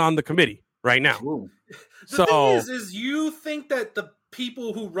is on the committee right now. Ooh. The thing is you think that the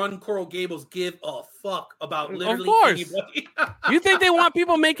people who run Coral Gables give a fuck about literally anybody. You think they want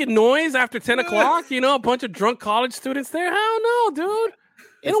people making noise after 10 o'clock? A bunch of drunk college students there? Hell no, dude.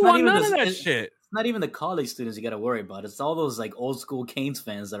 They don't want none of that shit. not even the college students you got to worry about. It's all those like old school Canes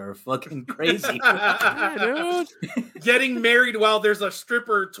fans that are fucking crazy. Getting married while there's a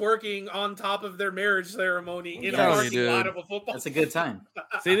stripper twerking on top of their marriage ceremony in a parking lot of a football. That's a good time.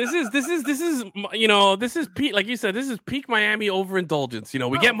 See, this is peak, like you said, this is peak Miami overindulgence.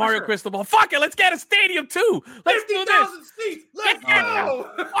 We get Mario Cristobal. Fuck it, let's get a stadium too. Let's do this. Seats. Let's go.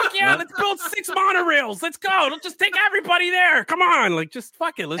 Fuck yeah, let's build 6 monorails. Let's go. Let's just take everybody there. Come on, like just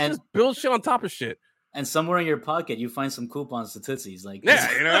fuck it. Let's just build shit on top of shit. And somewhere in your pocket, you find some coupons to Tootsie's. Like, like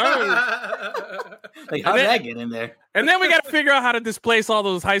how did that get in there? And then we got to figure out how to displace all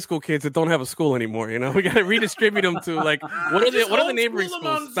those high school kids that don't have a school anymore. We got to redistribute them to like what are the neighboring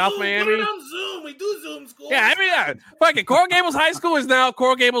schools? South Miami. Put it on Zoom. We do Zoom school. Yeah, fuck it. Coral Gables High School is now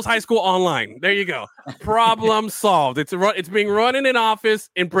Coral Gables High School online. There you go. Problem solved. It's being run in an office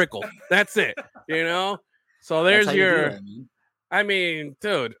in Brickell. That's it. So there's your. I mean,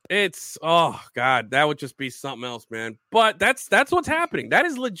 dude, it's God, that would just be something else, man. But that's what's happening. That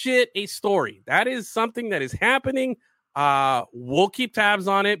is legit a story. That is something that is happening. We'll keep tabs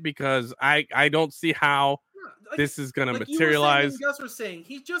on it because I don't see how this is gonna materialize. Gus was saying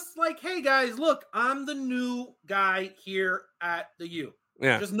he's just like, hey guys, look, I'm the new guy here at the U.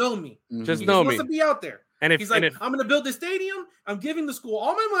 Yeah, just know me. Mm-hmm. Just know me. He wants to be out there. And he's like, I'm gonna build this stadium. I'm giving the school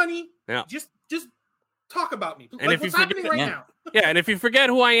all my money. Yeah, just talk about me. And like what's happening right now. Yeah, and if you forget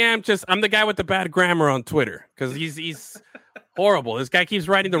who I am, I'm the guy with the bad grammar on Twitter because he's horrible. This guy keeps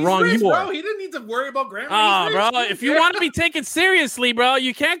writing the wrong rich, "your." Bro. He didn't need to worry about grammar. Bro, if you want to be taken seriously, bro,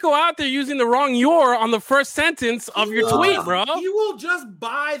 you can't go out there using the wrong "your" on the first sentence of your tweet, bro. He will just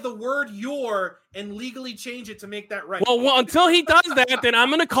buy the word "your" and legally change it to make that right. Well, until he does that, then I'm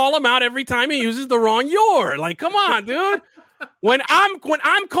gonna call him out every time he uses the wrong "your." Like, come on, dude. When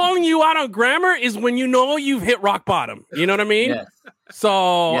I'm calling you out on grammar is when you've hit rock bottom. You know what I mean? Yes.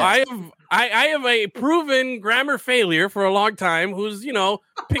 So yes. I have a proven grammar failure for a long time who's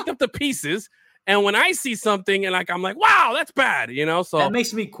picked up the pieces. And when I see something and I'm like, wow, that's bad. So that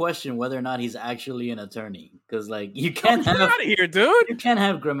makes me question whether or not he's actually an attorney because you can't get out of here, dude. You can't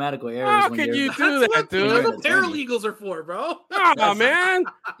have grammatical errors. How can you do that, dude? That's what paralegals are for, bro. Oh man,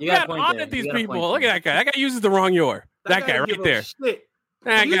 you got to audit these people. Look at that guy. That guy uses the wrong "your." That guy right there.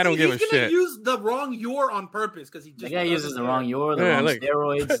 That guy don't give a shit. He's gonna use the wrong "your" on purpose because he just. That guy uses the wrong "your," the wrong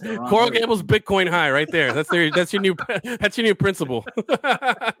steroids. The wrong Coral Gables Bitcoin High right there. That's your new principal.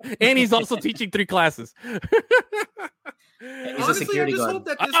 And he's also teaching 3 classes. He's a security guard.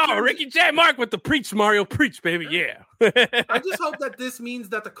 Ricky J. Mark with the preach, Mario. Preach, baby. Yeah. I just hope that this means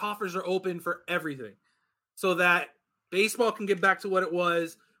that the coffers are open for everything so that baseball can get back to what it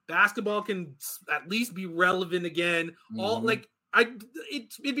was. Basketball can at least be relevant again. It'd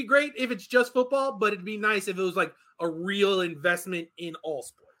be great if it's just football, but it'd be nice if it was like a real investment in all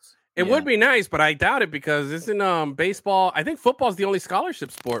sports. It would be nice, but I doubt it because isn't baseball? I think football is the only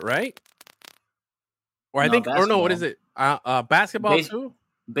scholarship sport, right? Or what is it? Basketball too.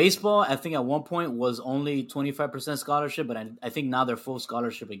 Baseball, I think at one point was only 25% scholarship, but I think now they're full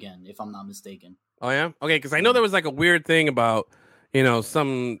scholarship again, if I'm not mistaken. Oh yeah, okay. Because I know there was like a weird thing about.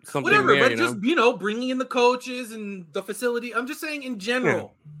 Something whatever, there, but just bringing in the coaches and the facility. I'm just saying in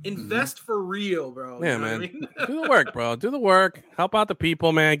general, invest for real, bro. Yeah, man. I mean? Do the work, bro. Do the work. Help out the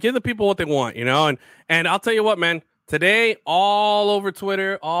people, man. Give the people what they want, And I'll tell you what, man. Today, all over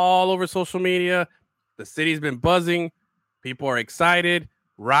Twitter, all over social media, the city's been buzzing. People are excited.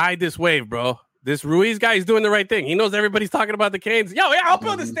 Ride this wave, bro. This Ruiz guy is doing the right thing. He knows everybody's talking about the Canes. I'll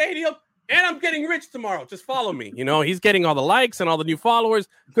build a stadium. And I'm getting rich tomorrow. Just follow me. He's getting all the likes and all the new followers.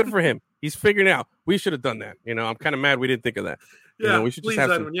 Good for him. He's figuring it out. We should have done that. I'm kind of mad we didn't think of that. Yeah, we should please, just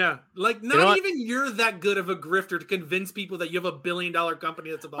have Edwin, yeah. Like, not even you're that good of a grifter to convince people that you have $1 billion company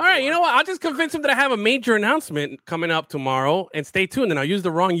that's about. All right, you know what? I'll just convince him that I have a major announcement coming up tomorrow, and stay tuned. And I'll use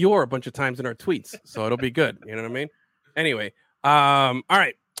the wrong "your" a bunch of times in our tweets, so it'll be good. You know what I mean? Anyway, all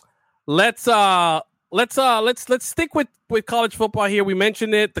right. Let's stick with college football here. We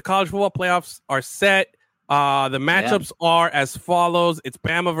mentioned it. The college football playoffs are set. The matchups are as follows. It's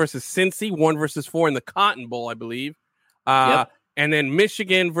Bama versus Cincy, 1 versus 4 in the Cotton Bowl, I believe. And then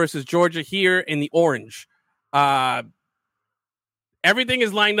Michigan versus Georgia here in the Orange. Everything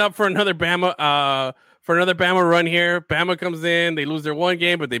is lined up for another Bama run here. Bama comes in, they lose their one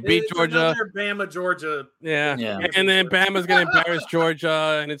game, but they beat Georgia. Bama, Georgia. Yeah. And then Bama's going to embarrass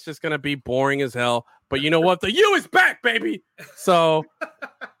Georgia, and it's just going to be boring as hell. But you know what? The U is back, baby. So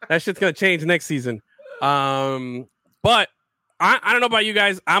that shit's going to change next season. But I don't know about you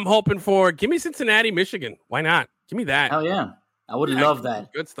guys. I'm hoping for, give me Cincinnati, Michigan. Why not? Give me that. Hell yeah. I would love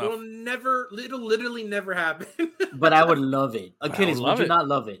that. Good stuff. It'll literally never happen. But I would love it. Achilles, would you not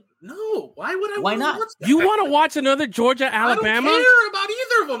love it? No. Why would I? Why not? Watch that? You want to watch another Georgia, Alabama? I don't care about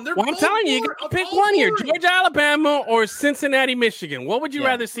either of them. They're Well, I'm telling you, you got to pick one here: Georgia, Alabama, or Cincinnati, Michigan. What would you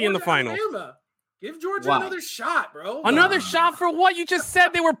rather see in the final? Alabama. Give Georgia another shot, bro. Another shot for what? You just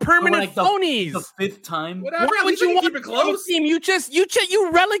said they were permanent phonies. The fifth time. Whatever. Why would you want to keep it close? Team? You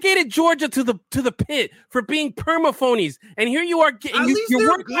relegated Georgia to the pit for being perma phonies, and here you are. You're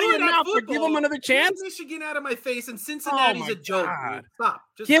working your mouth to give them another chance. Michigan out of my face, and Cincinnati's a joke. Stop.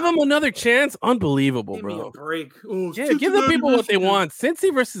 Give them another chance. Unbelievable, give bro. Me a break. Give the people what they want.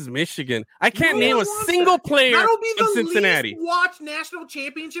 Cincy versus Michigan. I can't name a single player from Cincinnati. Least watched national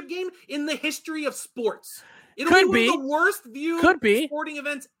championship game in the history of sports. It'll Could be be one of the worst viewed sporting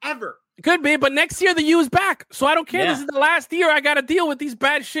events ever. Could be, but next year the U is back, so I don't care. Yeah. This is the last year I got to deal with these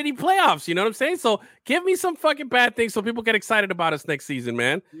bad, shitty playoffs. You know what I'm saying? So give me some fucking bad things so people get excited about us next season,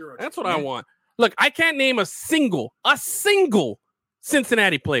 man. That's what I want. Look, I can't name a single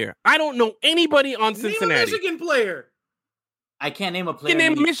Cincinnati player. I don't know anybody on Cincinnati. Name a Michigan player. I can't name a player. You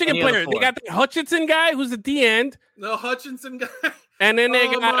can name a Michigan player. They got the Hutchinson guy who's at the end. The Hutchinson guy. And then they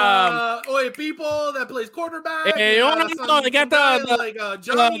got people that plays quarterback. They got the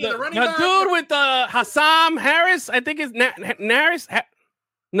running back. Dude with the Hassan Harris, I think is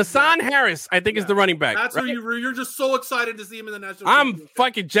Nassan Harris, I think is the running back. That's who you're just so excited to see him in the national. I'm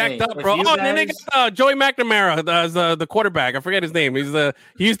fucking jacked up, bro. And then they got Joey McNamara as the quarterback. I forget his name. He was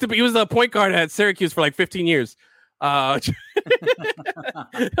the point guard at Syracuse for like 15 years. It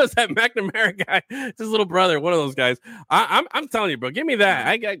was that McNamara guy. It's his little brother, one of those guys. I'm telling you, bro. Give me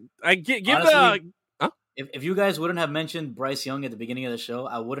that. If you guys wouldn't have mentioned Bryce Young at the beginning of the show,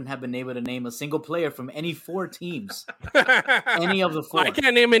 I wouldn't have been able to name a single player from any four teams. Any of the four. I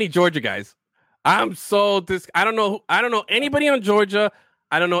can't name any Georgia guys. I don't know anybody on Georgia.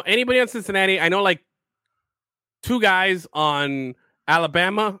 I don't know anybody on Cincinnati. I know like two guys on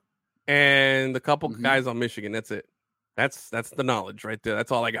Alabama and a couple guys on Michigan. That's it. That's the knowledge right there.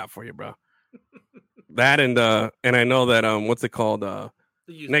 That's all I got for you, bro. That and I know that what's it called?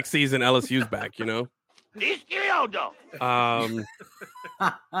 Next season LSU's back, you know.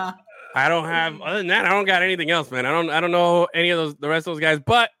 I don't have other than that, I don't got anything else, man. I don't know any of the rest of those guys,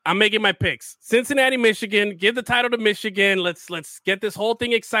 but I'm making my picks. Cincinnati, Michigan, give the title to Michigan. Let's get this whole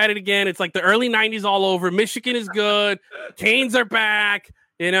thing excited again. It's like the early 90s all over. Michigan is good. Canes are back.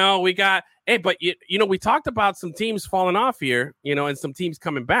 You know, we got but we talked about some teams falling off here, you know, and some teams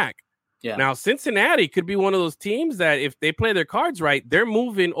coming back. Yeah. Now, Cincinnati could be one of those teams that if they play their cards right, they're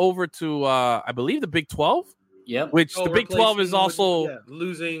moving over to, I believe, the Big 12. Yep. Which the Big 12 is also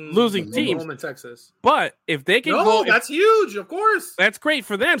losing teams. in Texas. But if they can go... that's huge, of course. That's great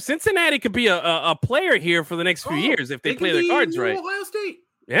for them. Cincinnati could be a player here for the next few years if they play their cards right. Ohio State.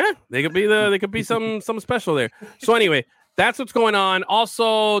 Yeah, they could be some special there. So anyway, that's what's going on.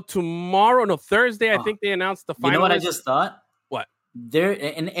 Also, Thursday, I think they announced the final. You know what I just thought? What? There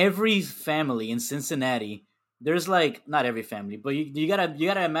in every family in Cincinnati, there's like not every family, but you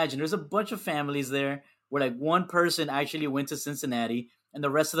gotta imagine there's a bunch of families there where like one person actually went to Cincinnati and the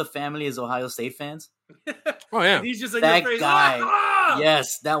rest of the family is Ohio State fans. Oh yeah, he's just in that your face. guy.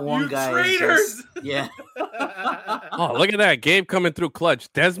 Yes, that one guy. Traitors. Yeah. Oh, look at that, Gabe coming through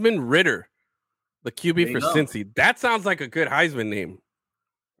clutch. Desmond Ridder, the QB for Cincy. That sounds like a good Heisman name.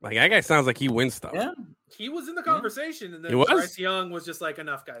 Like that guy sounds like he wins stuff. Yeah. He was in the conversation, and then He was? Bryce Young was just like,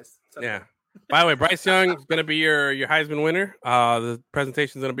 enough, guys. Yeah. By the way, Bryce Young is going to be your Heisman winner. The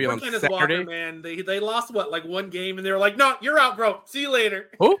presentation is going to be on Saturday. Walker, man, they lost like one game, and they were like, "No, you're out, bro. See you later."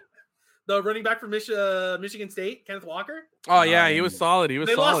 Who? The running back from Michigan State, Kenneth Walker. Oh yeah, he was solid.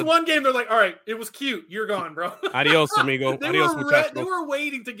 They lost one game. They're like, "All right, it was cute. You're gone, bro." Adios, amigo. Adios, muchacho. They were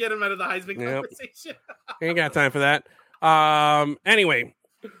waiting to get him out of the Heisman conversation. Ain't got time for that. Anyway.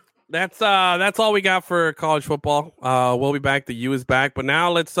 That's all we got for college football. We'll be back. The U is back, but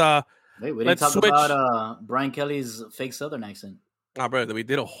now let's we didn't talk about Brian Kelly's fake Southern accent. Oh, bro, we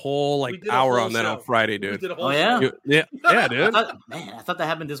did a whole hour on that on Friday, dude. Oh yeah, yeah, dude. I thought that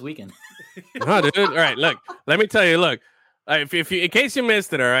happened this weekend. No, dude. All right, look. Let me tell you. Look, if you, in case you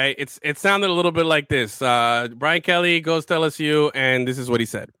missed it, all right, it sounded a little bit like this. Brian Kelly goes to LSU, and this is what he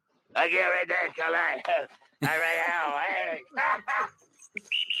said. I get right there, Kelly. All right,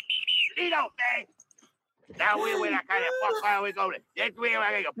 now we win a kind of fuck we go.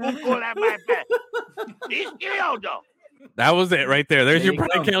 That was it right there. There's your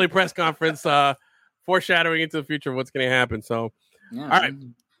Brian Kelly press conference, foreshadowing into the future of what's going to happen. So, yeah, all right,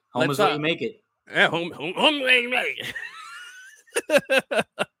 home is where you make it. Yeah, home where you make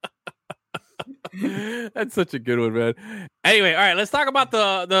it. That's such a good one, man. Anyway, all right, let's talk about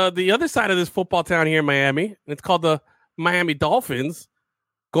the other side of this football town here in Miami. It's called the Miami Dolphins.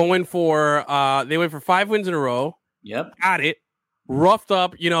 Going for they went for 5 wins in a row. Yep. Got it. Roughed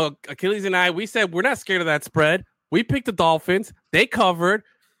up. Achilles and I, we said we're not scared of that spread. We picked the Dolphins. They covered.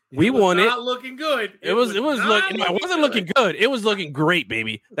 We won it. Not looking good. It wasn't looking good. It was looking great,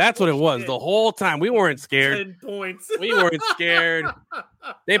 baby. That's what it was the whole time. We weren't scared. 10 points. We weren't scared.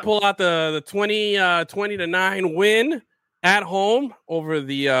 They pull out the 20-9 win at home over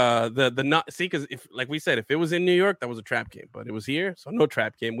the see, because if, like we said, if it was in New York, that was a trap game, but it was here, so no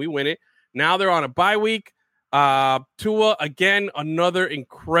trap game. We win it. Now they're on a bye week. Tua, again, another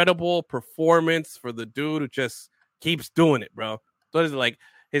incredible performance for the dude who just keeps doing it, bro. What is it like?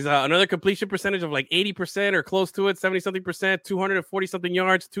 His another completion percentage of like 80% or close to it, 70-something%, 240-something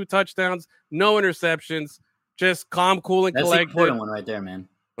yards, 2 touchdowns, no interceptions, just calm, cool, and collected. That's the important one right there, man.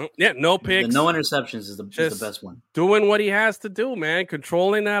 Yeah, no picks. The no interceptions is the best one. Doing what he has to do, man.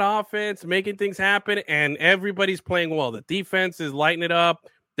 Controlling that offense, making things happen, and everybody's playing well. The defense is lighting it up.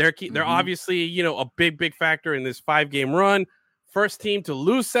 They're obviously, a big factor in this 5-game run. First team to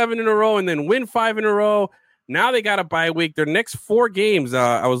lose 7 in a row and then win 5 in a row. Now they got a bye week. Their next 4 games,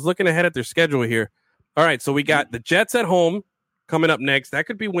 I was looking ahead at their schedule here. All right, so we got the Jets at home coming up next. That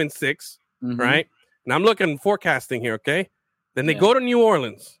could be win 6, right? And I'm looking forecasting here, okay? Then they go to New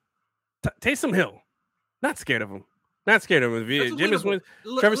Orleans. Taysom Hill. Not scared of him. Not scared of him. Jameis wins.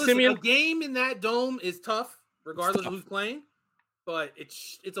 Trevor Siemian. A game in that dome is tough, regardless of who's playing. But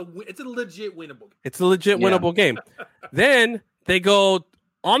it's a legit winnable game. It's a legit winnable game. Then they go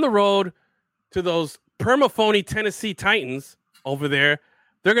on the road to those permaphony Tennessee Titans over there.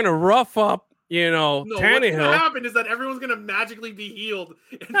 They're going to rough up, Tannehill. What's going to happen is that everyone's going to magically be healed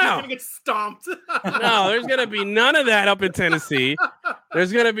and they're going to get stomped. No, there's going to be none of that up in Tennessee.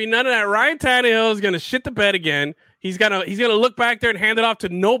 There's going to be none of that. Ryan Tannehill is going to shit the bed again. He's going to look back there and hand it off to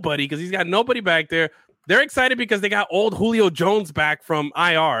nobody because he's got nobody back there. They're excited because they got old Julio Jones back from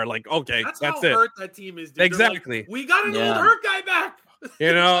IR. Like, okay, that's how it. Hurt that team is, dude. Exactly. Like, we got an old hurt guy back.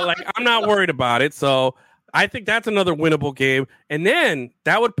 I'm not worried about it. So I think that's another winnable game. And then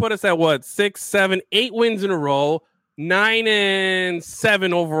that would put us at what? 6, 7, 8 wins in a row,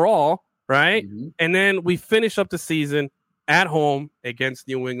 9-7 overall, right? Mm-hmm. And then we finish up the season at home against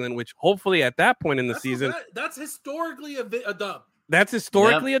New England, which hopefully at that point in the season. That's historically a dub. That's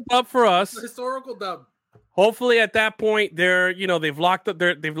historically a dub for us. A historical dub. Hopefully at that point they've locked up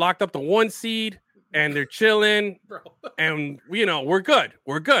the 1 seed and they're chilling. Bro. And we're good.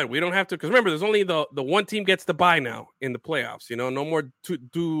 We're good. We don't have to, because remember there's only the 1 team gets the bye now in the playoffs. No more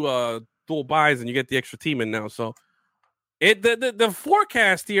dual buys and you get the extra team in now. So the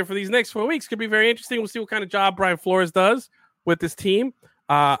forecast here for these next 4 weeks could be very interesting. We'll see what kind of job Brian Flores does with this team.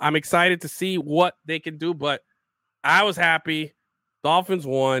 I'm excited to see what they can do, but I was happy. Dolphins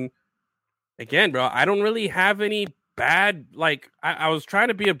won. Again, bro, I don't really have any bad, I was trying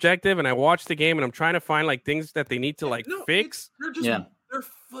to be objective and I watched the game and I'm trying to find things that they need to fix. They're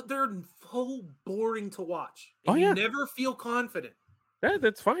so boring to watch. You never feel confident. Yeah,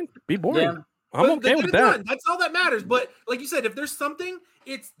 that's fine. Be boring. Yeah. I'm okay with that. That's all that matters. But like you said, if there's something,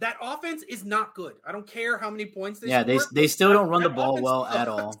 it's that offense is not good. I don't care how many points they score. They still don't run the ball well at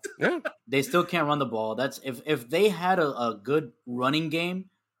all. Yeah. They still can't run the ball. That's if they had a good running game,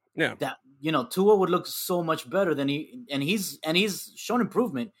 that Tua would look so much better than he's shown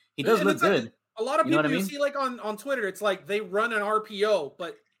improvement. He does look good. A lot of people you see on Twitter, it's like they run an RPO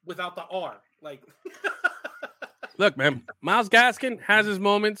but without the R. Look, man, Myles Gaskin has his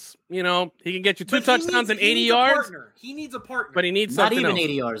moments. He can get you 2 touchdowns and 80 yards. He needs a partner. But he needs not something even else.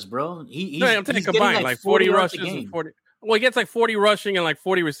 80 yards, bro. I'm saying combined, 40 rushes and 40. Well, he gets 40 rushing and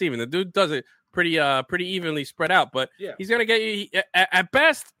 40 receiving. The dude does it pretty evenly spread out. But he's going to get you, at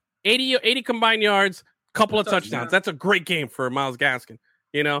best, 80 combined yards, couple of touchdowns. That's a great game for Myles Gaskin,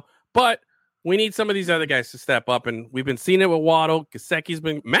 But we need some of these other guys to step up. And we've been seeing it with Waddle. Gesicki's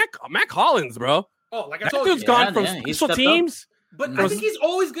been Mac Hollins, bro. Oh, like I that told dude's you. gone from special teams. But I think he's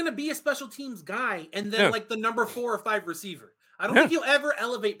always going to be a special teams guy and then the number 4 or 5 receiver. I don't think he'll ever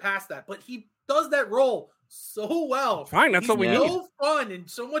elevate past that, but he does that role so well. Fine, that's what we need. So fun and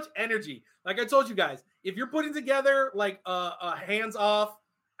so much energy. Like I told you guys, if you're putting together a hands off,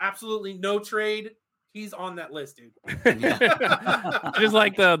 absolutely no trade, he's on that list, dude. Just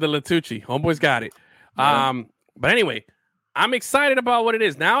like the Latucci. Homeboy's got it. Yeah. But anyway, I'm excited about what it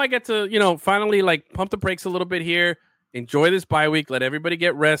is. Now I get to, finally pump the brakes a little bit here, enjoy this bye week, let everybody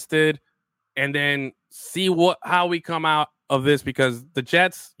get rested, and then see how we come out of this, because the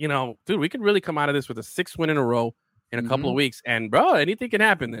Jets, dude, we could really come out of this with a 6 win in a row in a couple of weeks. And bro, anything can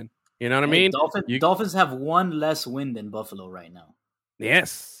happen then. You know what I mean? Dolphins have one less win than Buffalo right now.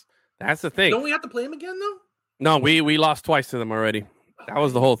 Yes, that's the thing. Don't we have to play them again though? No, we lost twice to them already. That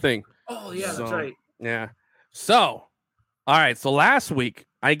was the whole thing. Oh yeah, that's right. Yeah. So, all right. So last week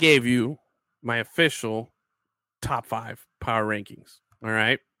I gave you my official top 5 power rankings. All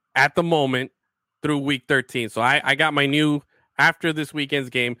right. At the moment through week 13. So I got my new after this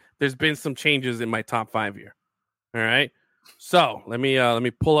weekend's game. There's been some changes in my top 5 here. All right. So let me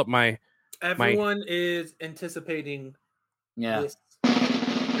pull up my. Everyone is anticipating. Yeah. This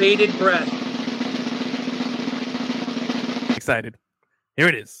bated breath. Excited. Here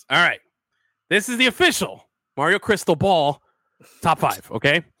it is. All right. This is the official Mario Crystal Ball top 5.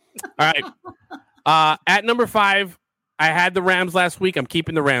 Okay. All right. At number 5, I had the Rams last week. I'm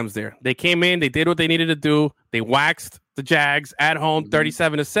keeping the Rams there. They came in. They did what they needed to do. They waxed the Jags at home,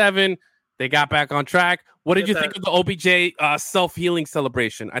 37-7. They got back on track. What did you think of the OBJ self-healing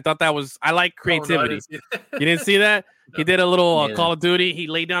celebration? I thought that was. I like creativity. Oh, no, you didn't see that? No. He did a little Call of Duty. He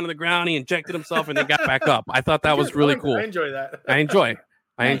laid down on the ground. He injected himself, and then got back up. I thought that was really cool. I enjoy that. I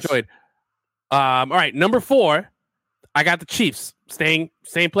enjoyed. All right, number 4, I got the Chiefs staying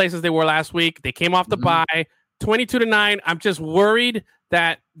same place as they were last week. They came off the bye, 22-9. I'm just worried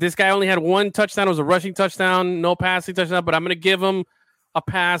that this guy only had 1 touchdown. It was a rushing touchdown, no passing touchdown. But I'm going to give him a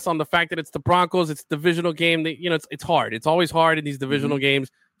pass on the fact that it's the Broncos. It's a divisional game. It's hard. It's always hard in these divisional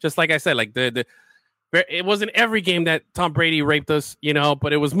games. Just like I said, like it wasn't every game that Tom Brady raped us,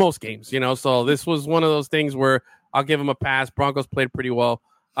 but it was most games, So this was one of those things where I'll give him a pass. Broncos played pretty well,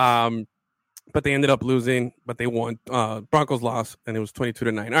 but they ended up losing. But they won. Broncos lost, and it was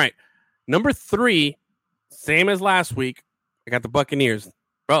 22-9. All right, number 3, same as last week. I got the Buccaneers,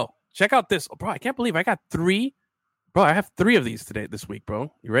 bro. Check out this, bro. I can't believe I got 3. Bro, I have 3 of these this week, bro.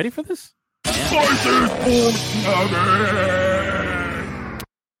 You ready for this? I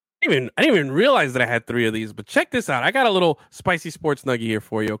didn't even realize that I had 3 of these, but check this out. I got a little spicy sports nugget here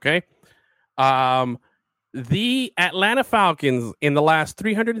for you, okay? The Atlanta Falcons in the last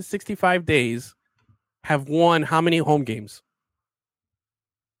 365 days have won how many home games?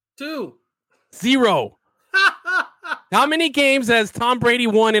 2. 0. How many games has Tom Brady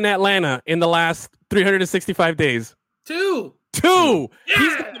won in Atlanta in the last 365 days? 2. 2. Yeah!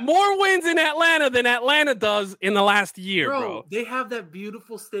 He's got more wins in Atlanta than Atlanta does in the last year, bro. They have that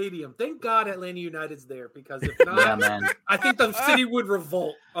beautiful stadium. Thank God Atlanta United's there, because if not, man. I think the city would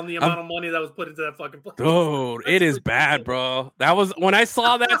revolt on the amount of money that was put into that fucking place. Dude, it is bad, bro. That was when I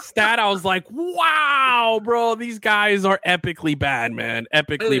saw that stat, I was like, wow, bro, these guys are epically bad, man.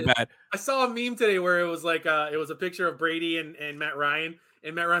 Epically bad. I saw a meme today where it was like it was a picture of Brady and Matt Ryan.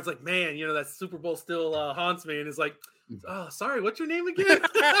 And Matt Ryan's like, man, that Super Bowl still haunts me. And it's like, oh, sorry, what's your name again?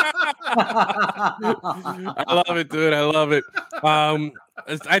 I love it, dude. I love it.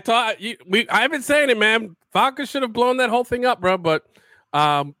 I've been saying it, man. Falcons should have blown that whole thing up, bro. But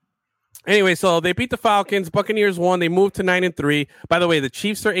anyway, so they beat the Falcons. Buccaneers won. They moved to 9-3. By the way, the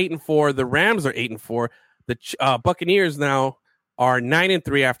Chiefs are 8-4. The Rams are 8-4. The Buccaneers now are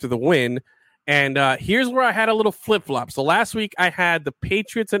 9-3 after the win. And here's where I had a little flip flop. So last week I had the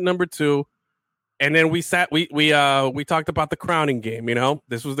Patriots at number 2, and then we talked about the crowning game.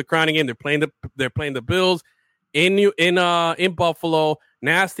 This was the crowning game. They're playing the Bills in Buffalo.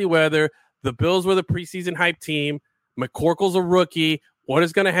 Nasty weather. The Bills were the preseason hype team. McCorkle's a rookie. What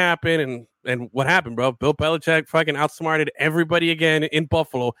is going to happen? And what happened, bro? Bill Belichick fucking outsmarted everybody again in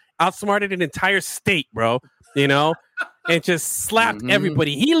Buffalo. Outsmarted an entire state, bro. And just slapped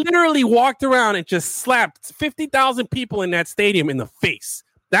everybody. He literally walked around and just slapped 50,000 people in that stadium in the face.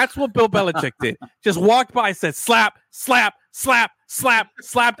 That's what Bill Belichick did. Just walked by, said slap, slap, slap, slap,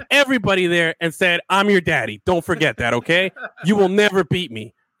 slapped everybody there and said, I'm your daddy. Don't forget that, okay? You will never beat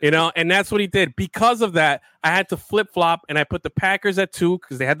me. And that's what he did. Because of that, I had to flip-flop, and I put the Packers at 2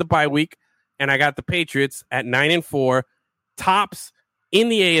 because they had the bye week, and I got the Patriots at 9-4, tops in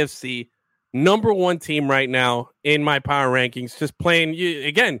the AFC. Number 1 team right now in my power rankings. Just playing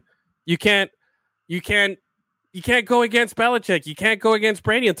you can't go against Belichick. You can't go against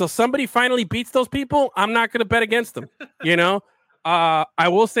Brady until somebody finally beats those people. I'm not going to bet against them. I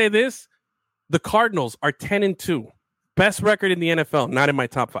will say this: the Cardinals are 10-2, best record in the NFL. Not in my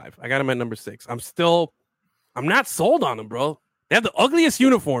top 5. I got them at number 6. I'm not sold on them, bro. They have the ugliest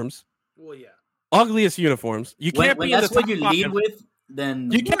uniforms. Well, yeah, ugliest uniforms. You can't be in the top 5. That's what you lead with.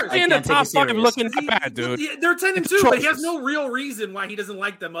 Then you can't be in the top 5 looking that bad, dude. They're 10-2, but he has no real reason why he doesn't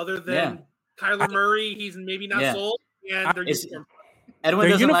like them other than Kyler Murray. He's maybe not sold, and their uniforms. Edwin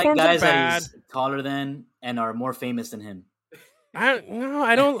doesn't like guys that he's taller than and are more famous than him. I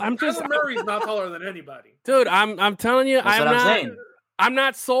don't. I'm just. Kyler Murray's not taller than anybody, dude. I'm telling you, I'm saying. I'm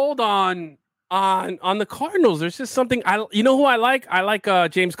not sold on the Cardinals. There's just something you know who I like? I like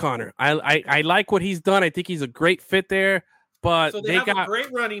James Conner. I like what he's done. I think he's a great fit there. But so they have a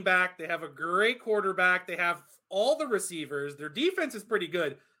great running back. They have a great quarterback. They have all the receivers. Their defense is pretty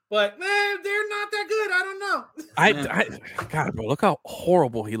good, but they're not that good. I don't know. God, bro, look how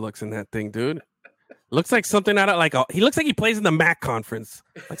horrible he looks in that thing, dude. Looks like something out of he looks like he plays in the MAC conference,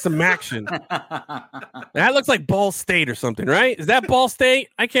 like some action. That looks like Ball State or something, right? Is that Ball State?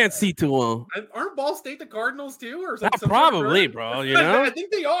 I can't see too well. Aren't Ball State the Cardinals too, or something? Probably, bro. You know, I think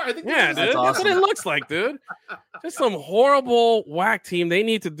they are. I think dude, that's what it looks like, dude. Just some horrible whack team. They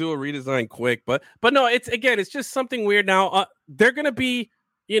need to do a redesign quick, but no, it's just something weird. Now they're gonna be,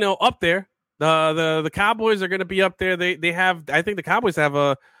 up there. The Cowboys are gonna be up there. I think the Cowboys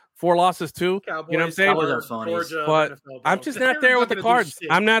have 4 losses too. Cowboys, you know what I'm saying? Georgia, but I'm just not there with the Cards.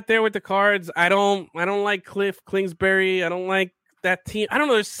 I'm not there with the Cards. I don't like Cliff Kingsbury. I don't like that team. I don't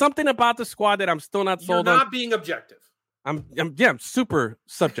know. There's something about the squad that I'm still not sold on. You're not being objective. I'm super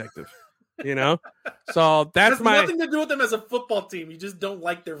subjective. So that's nothing to do with them as a football team. You just don't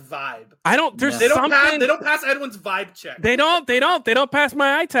like their vibe. They don't pass Edwin's vibe check. They don't pass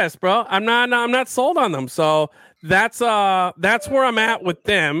my eye test, bro. I'm not sold on them. So that's where I'm at with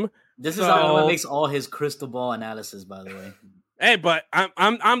them. This is how Owen makes all his crystal ball analysis, by the way. Hey, but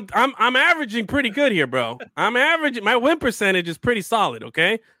I'm averaging pretty good here, bro. I'm averaging. My win percentage is pretty solid,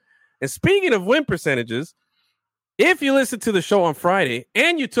 okay? And speaking of win percentages, if you listened to the show on Friday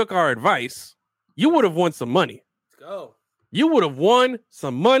and you took our advice, you would have won some money. Let's go. You would have won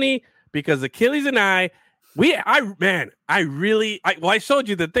some money because Achilles and I showed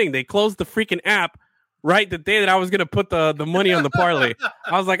you the thing. They closed the freaking app right the day that I was going to put the money on the parlay.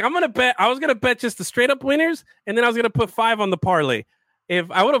 I was like, I was going to bet just the straight up winners, and then I was going to put 5 on the parlay.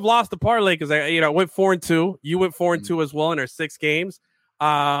 If I would have lost the parlay because I went 4-2, you went 4-2 as well in our 6 games.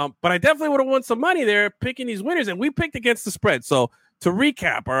 But I definitely would have won some money there picking these winners, and we picked against the spread. So to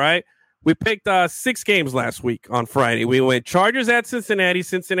recap, all right, we picked 6 games last week on Friday. We went Chargers at Cincinnati a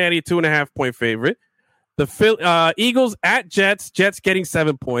 2.5-point favorite. The Eagles at Jets getting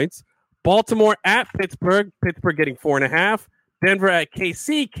 7 points. Baltimore at Pittsburgh getting 4.5. Denver at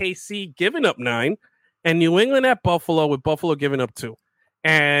KC giving up 9. And New England at Buffalo with Buffalo giving up 2.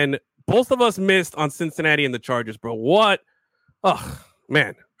 And both of us missed on Cincinnati and the Chargers, bro. What? Oh,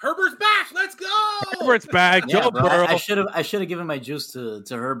 man. Herbert's back. Let's go. Herbert's back. Yeah, Joe Burrow. I should have given my juice to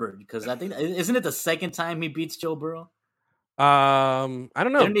Herbert because I think isn't it the second time he beats Joe Burrow? I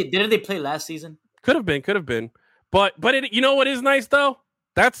don't know. Didn't they play last season? Could have been. But you know what is nice though?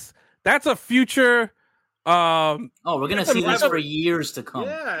 That's a future. We're gonna see this for years to come.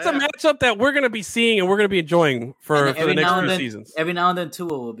 Yeah, it's a matchup that we're gonna be seeing and we're gonna be enjoying for the next few seasons. Every now and then, Tua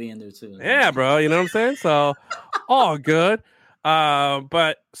will be in there too. Yeah, bro. You know what I'm saying? So, all good.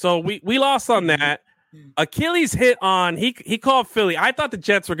 But so we lost on that. Achilles hit on he called Philly. I thought the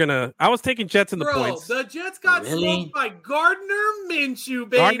Jets were gonna. I was taking Jets in the points. The Jets got smoked by Gardner Minshew,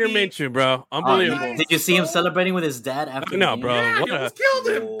 baby. Gardner Minshew, bro, unbelievable. Did you see him celebrating with his dad after? No, bro. Yeah, killed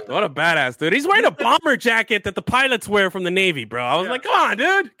him. What a badass dude. He's wearing a bomber jacket that the pilots wear from the Navy, bro. I was like, come on,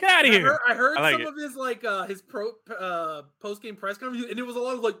 dude, get out of here. I heard some of his post game press conference, and it was a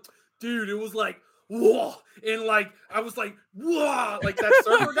lot of dude. It was like. Whoa! And I was like, whoa! Like that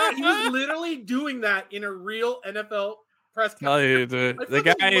server guy, he was literally doing that in a real NFL press conference. Dude. The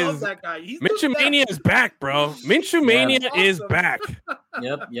guy is that guy. Minshew Mania is back, bro. Minshew Mania is back.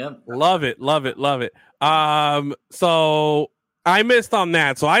 Yep. Love it. So I missed on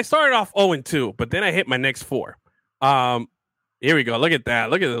that. So I started off 0-2, but then I hit my next 4. Here we go. Look at that.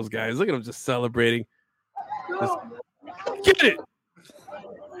 Look at those guys. Look at them just celebrating. Get it.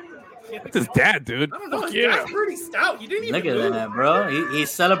 That's his dad, dude. I don't know. His dad's pretty stout. You didn't even look at that, bro. He's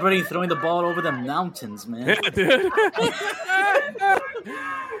celebrating throwing the ball over the mountains, man. Yeah, dude.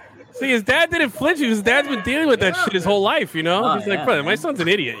 See, his dad didn't flinch. His dad's been dealing with that shit his whole life, you know? He's like, brother, my son's an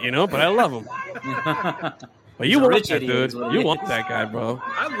idiot, but I love him. But you want that, dude. You want that guy, bro.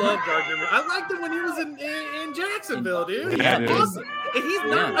 I love Gardner. I liked him when he was in Jacksonville, dude. Yeah, he's awesome. And he's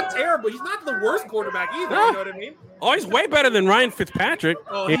not he's not the worst quarterback either, you know what I mean? Oh, he's way better than Ryan Fitzpatrick.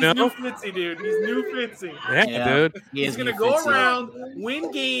 Oh, he's new Fitzy, dude. He's new Fitzy. Yeah, dude. He's going to go around,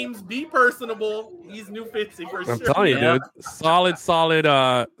 win games, be personable. He's new Fitzy for sure. I'm telling you, dude. Solid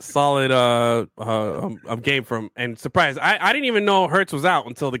game from and surprise. I didn't even know Hurts was out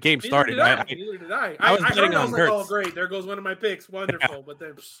until the game started. Neither did I. I was betting on Hurts. Oh, great. There goes one of my picks. Wonderful. Yeah. But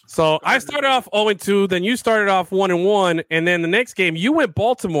then so I started off 0-2, then you started off 1-1, and then the next game you went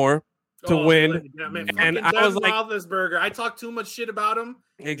Baltimore to win. Yeah, man, and I was like, Roethlisberger. I talked too much shit about him.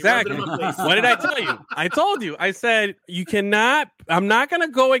 Exactly. What did I tell you? I told you. I said I'm not going to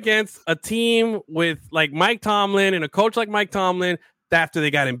go against a team with like Mike Tomlin and a coach like Mike Tomlin. After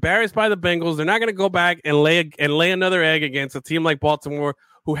they got embarrassed by the Bengals, they're not going to go back and lay another egg against a team like Baltimore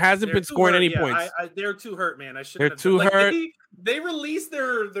who hasn't been scoring any points. They're too hurt, man. They're too hurt. They released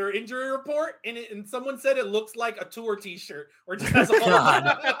their injury report, and someone said it looks like a tour T-shirt, or just has it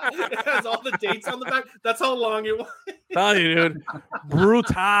has all the dates on the back. That's how long it was. Tell you, dude,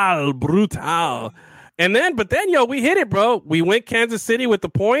 brutal. And then, we hit it, bro. We went Kansas City with the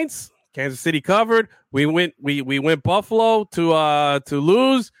points. Kansas City covered. We went Buffalo to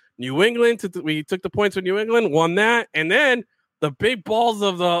lose. New England we took the points with New England, won that, and then the big balls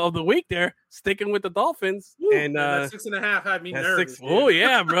of the week there, sticking with the Dolphins. Woo, and that 6.5 had me nervous. Oh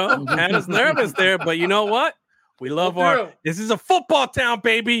yeah, bro, had us nervous there. But you know what? We love this is a football town,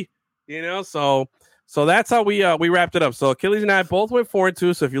 baby. You know, so that's how we wrapped it up. So Achilles and I both went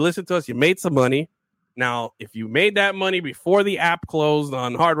 4-2. So if you listen to us, you made some money. Now, if you made that money before the app closed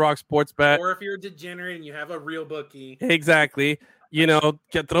on Hard Rock Sports Bet, or if you're a degenerate and you have a real bookie, exactly,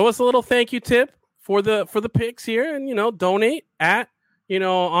 throw us a little thank you tip for the picks here, and donate at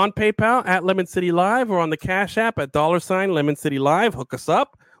on PayPal at Lemon City Live or on the Cash App at $ Lemon City Live. Hook us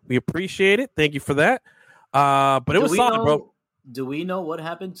up. We appreciate it. Thank you for that. But it was solid, bro. Do we know what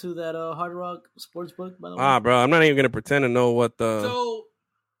happened to that Hard Rock Sportsbook? By the way, bro, I'm not even gonna pretend to know what the. So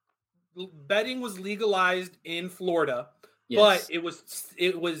betting was legalized in Florida, but it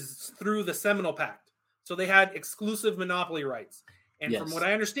was through the Seminole Pact, so they had exclusive monopoly rights. And from what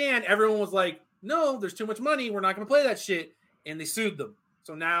I understand, everyone was like, "No, there's too much money. We're not going to play that shit," and they sued them.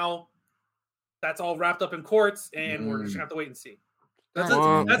 So now that's all wrapped up in courts, and we're just going to have to wait and see. That's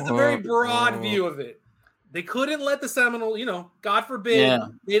a very broad view of it. They couldn't let the Seminole, God forbid,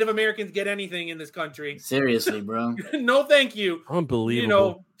 Native Americans get anything in this country. Seriously, bro. No, thank you.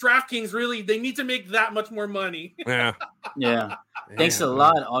 Unbelievable. DraftKings really, they need to make that much more money. Yeah. Yeah. Thanks a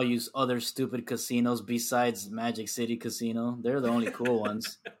lot, all you other stupid casinos besides Magic City Casino. They're the only cool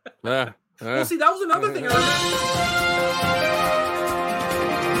ones. Well, see, that was another thing.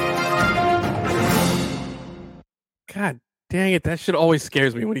 God dang it. That shit always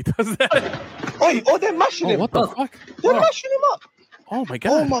scares me when he does that. They're mashing him. What the fuck? They're mashing him up. Oh, my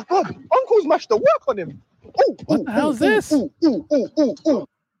God. Oh, my God. Uncle's mashed the work on him. What the hell is this? What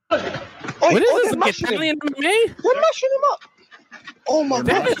is this? Like Italian MMA? They're mashing him up. Oh, my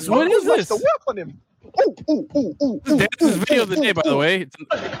God. What is this? The work on him. This is Dennis's video of the day, by the way.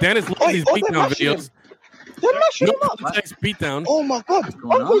 Dennis loves these beatdown videos. They're mashing him up. Nice beatdown. Oh, my God.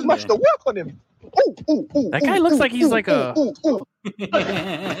 Uncle's mashed the work on him. That guy looks like he's like a.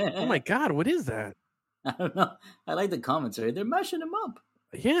 Oh my God, what is that? I don't know. I like the commentary. They're mashing him up.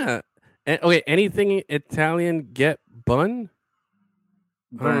 Yeah. Okay, anything Italian get bun?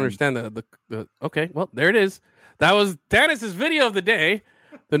 I don't understand the. Okay, well, there it is. That was Dennis's video of the day.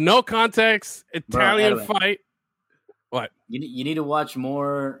 The no context Italian fight. What? You need to watch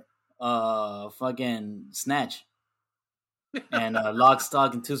more fucking Snatch. And Lock,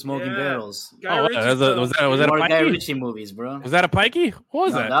 Stock, and Two Smoking Barrels. Was that a Pikey? Guy Ritchie movies, bro. Was that a Pikey? What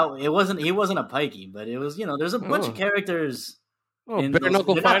was that? It wasn't. He wasn't a Pikey, but it was. There's a bunch of characters. Bare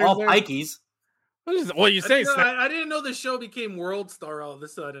knuckle fighters. Not all Pikeys. What you say? I didn't know the show became World Star all of a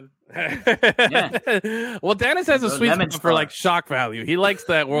sudden. Well, Dennis has a sweet spot for like shock value. He likes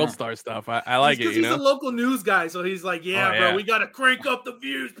that World Star stuff. I like it. He's a local news guy, so he's like, bro, we got to crank up the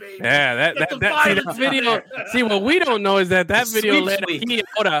views, baby. Yeah, that video. See, what we don't know is that video led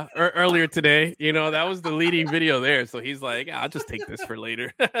Toyota earlier today. That was the leading video there. So he's like, I'll just take this for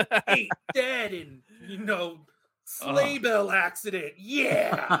later. Hey, Dad, and sleigh bell accident.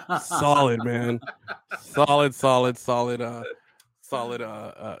 Yeah. Solid, man. Solid fight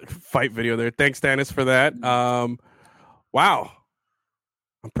video there. Thanks, Dennis, for that. Wow.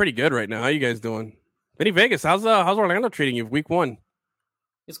 I'm pretty good right now. How you guys doing? Vinny Vegas, how's Orlando treating you week 1?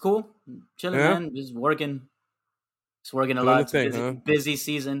 It's cool. Chilling, man. Just working. It's working a lot. Busy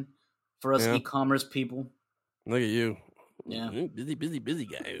season for us e-commerce people. Look at you. Yeah. Busy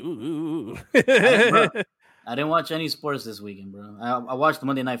guy. Ooh. I didn't watch any sports this weekend, bro. I watched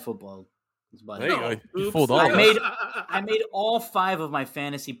Monday Night Football. There you go. You fooled all. I made all 5 of my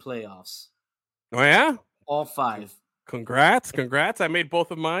fantasy playoffs. Oh yeah, all 5. Congrats! I made both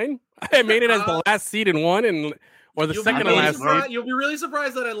of mine. I made it as the last seed in one, or the second to last seed. You'll be really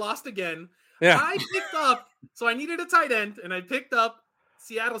surprised that I lost again. Yeah, I picked up. So I needed a tight end, and I picked up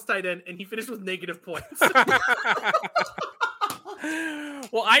Seattle's tight end, and he finished with negative points.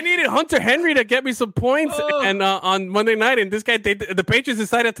 Well, I needed Hunter Henry to get me some points, and on Monday night, and this guy, the Patriots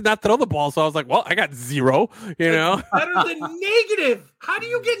decided to not throw the ball, so I was like, "Well, I got 0." You know, better than negative. How do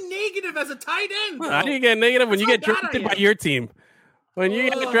you get negative as a tight end? Bro? How do you get negative when you get drafted by your team? When you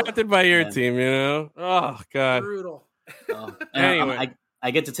get drafted by your team, you know? Oh God, brutal. Anyway. I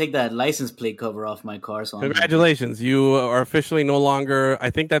get to take that license plate cover off my car. So congratulations. You are officially no longer,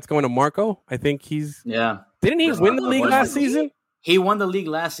 I think that's going to Marco. I think he's... Yeah. Didn't he win the league last season? He won the league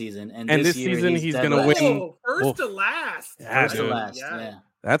last season. And this season, he's going to win. First to last. Yeah, first to last, yeah.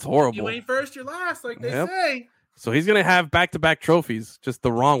 That's horrible. You ain't first, you're last, like they say. So he's going to have back-to-back trophies. Just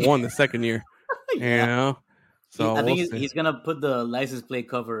the wrong one the second year. You know? So I think he's going to put the license plate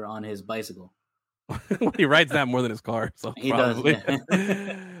cover on his bicycle. He rides that more than his car, so he probably. does.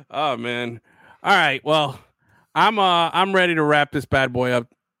 Yeah. Oh man! All right, well, I'm ready to wrap this bad boy up.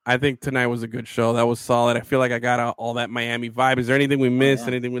 I think tonight was a good show. That was solid. I feel like I got all that Miami vibe. Is there anything we missed?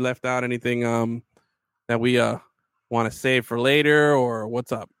 Anything we left out? Anything that we want to save for later, or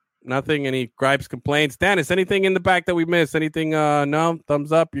what's up? Nothing. Any gripes, complaints? Dennis, anything in the back that we missed? Anything? No.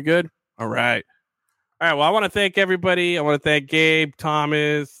 Thumbs up. You good? All right. All right, well, I want to thank everybody. I want to thank Gabe,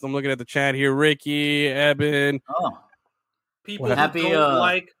 Thomas. I'm looking at the chat here. Ricky, Eben. Oh. People who don't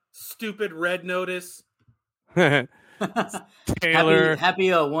like stupid Red Notice. Taylor. Happy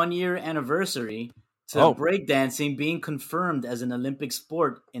 1 year anniversary to breakdancing being confirmed as an Olympic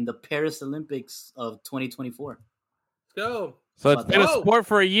sport in the Paris Olympics of 2024. Let's go. So it's been a sport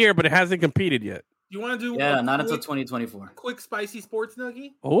for a year, but it hasn't competed yet. You want to do not until 2024. Quick spicy sports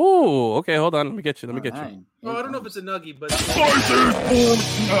nuggie? Oh, okay. Hold on. Let me get you. I don't know if it's a nuggie, but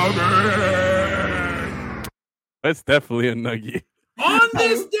that's definitely a nuggie. On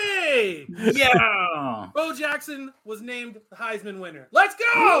this day, yeah, Bo Jackson was named the Heisman winner. Let's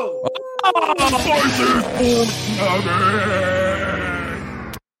go!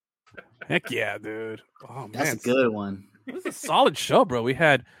 Heck yeah, dude! Oh man, that's a good one. It was a solid show, bro. We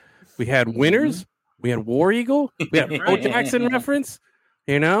had winners. We had War Eagle. We had a Bo Jackson reference.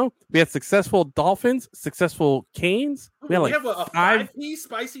 You know, we had successful Dolphins, successful Canes. We had have a 5-piece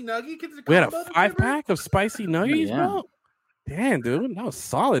spicy nuggie. We had a 5-pack of spicy nuggies, bro. Damn, dude, that was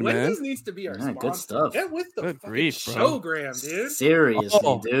solid, man. Wendy's needs to be our sponsor. Good stuff. Get with the showgram, dude.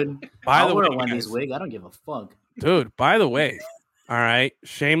 Seriously, dude. I'll wear a Wendy's wig. I don't give a fuck, dude. By the way, all right,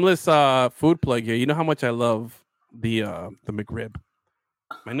 shameless food plug here. You know how much I love the McRib.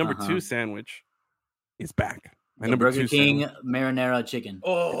 My number 2 sandwich is back. My number Burger 2 King sandwich. marinara chicken.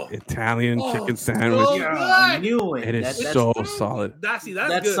 Italian chicken sandwich. I knew it. It is so solid.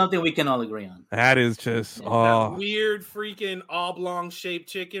 That's something we can all agree on. That is just that weird freaking oblong shaped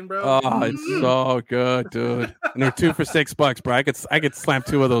chicken, bro. Oh, it's so good, dude. And they're 2 for $6, bro. I could slam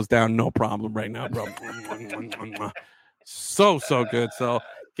 2 of those down, no problem, right now, bro. So good. So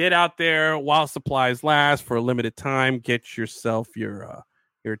get out there while supplies last for a limited time. Get yourself your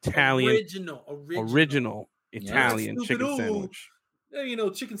Italian original Italian chicken sandwich. You know,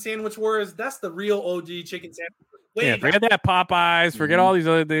 chicken sandwich wars. That's the real OG chicken sandwich. Forget that Popeyes. Forget all these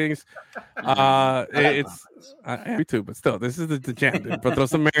other things. It's me too, but still, this is the jam, dude. But throw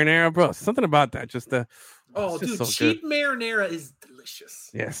some marinara, bro. Something about that. Just dude, so cheap marinara is delicious.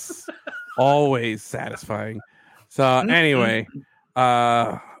 Yes, always satisfying. So anyway,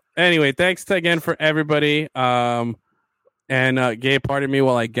 thanks again for everybody. And Gabe, pardon me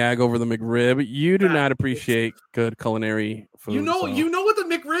while I gag over the McRib. You do not appreciate good culinary food. You know what the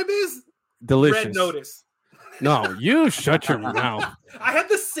McRib is? Delicious. Red Notice. No, you shut your mouth. I had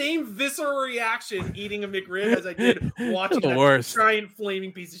the same visceral reaction eating a McRib as I did watching that giant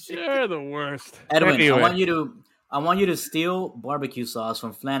flaming piece of shit. You're the worst. Edwin, anyway. I want you to steal barbecue sauce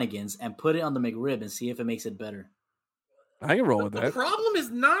from Flanagan's and put it on the McRib and see if it makes it better. I can roll with that. The problem is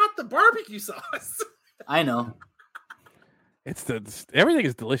not the barbecue sauce. I know. Everything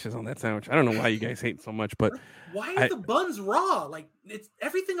is delicious on that sandwich. I don't know why you guys hate so much, but why are the buns raw? Like it's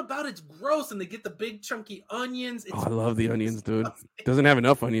everything about it's gross, and they get the big chunky onions. I love the onions, dude. Doesn't have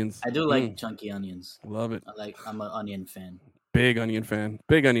enough onions. I do like chunky onions. Love it. I'm an onion fan. Big onion fan.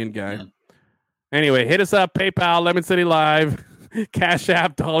 Big onion guy. Yeah. Anyway, hit us up, PayPal, Lemon City Live, Cash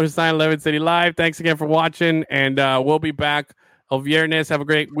App, $ Lemon City Live. Thanks again for watching, and we'll be back. El Viernes. Have a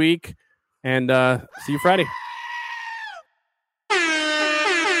great week, and see you Friday.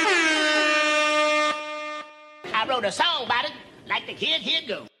 I wrote a song about it, like the kid, here it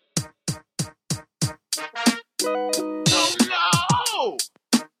goes. Oh, no!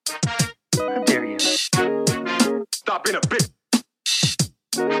 How dare you? Stop being a bitch.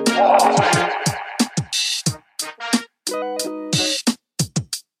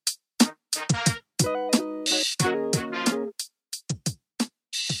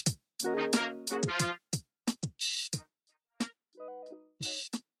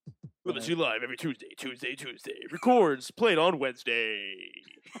 Lemon City Live every Tuesday. Records, played on Wednesday.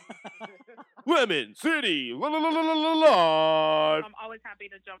 Lemon City Live. I'm always happy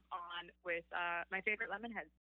to jump on with my favorite Lemonheads.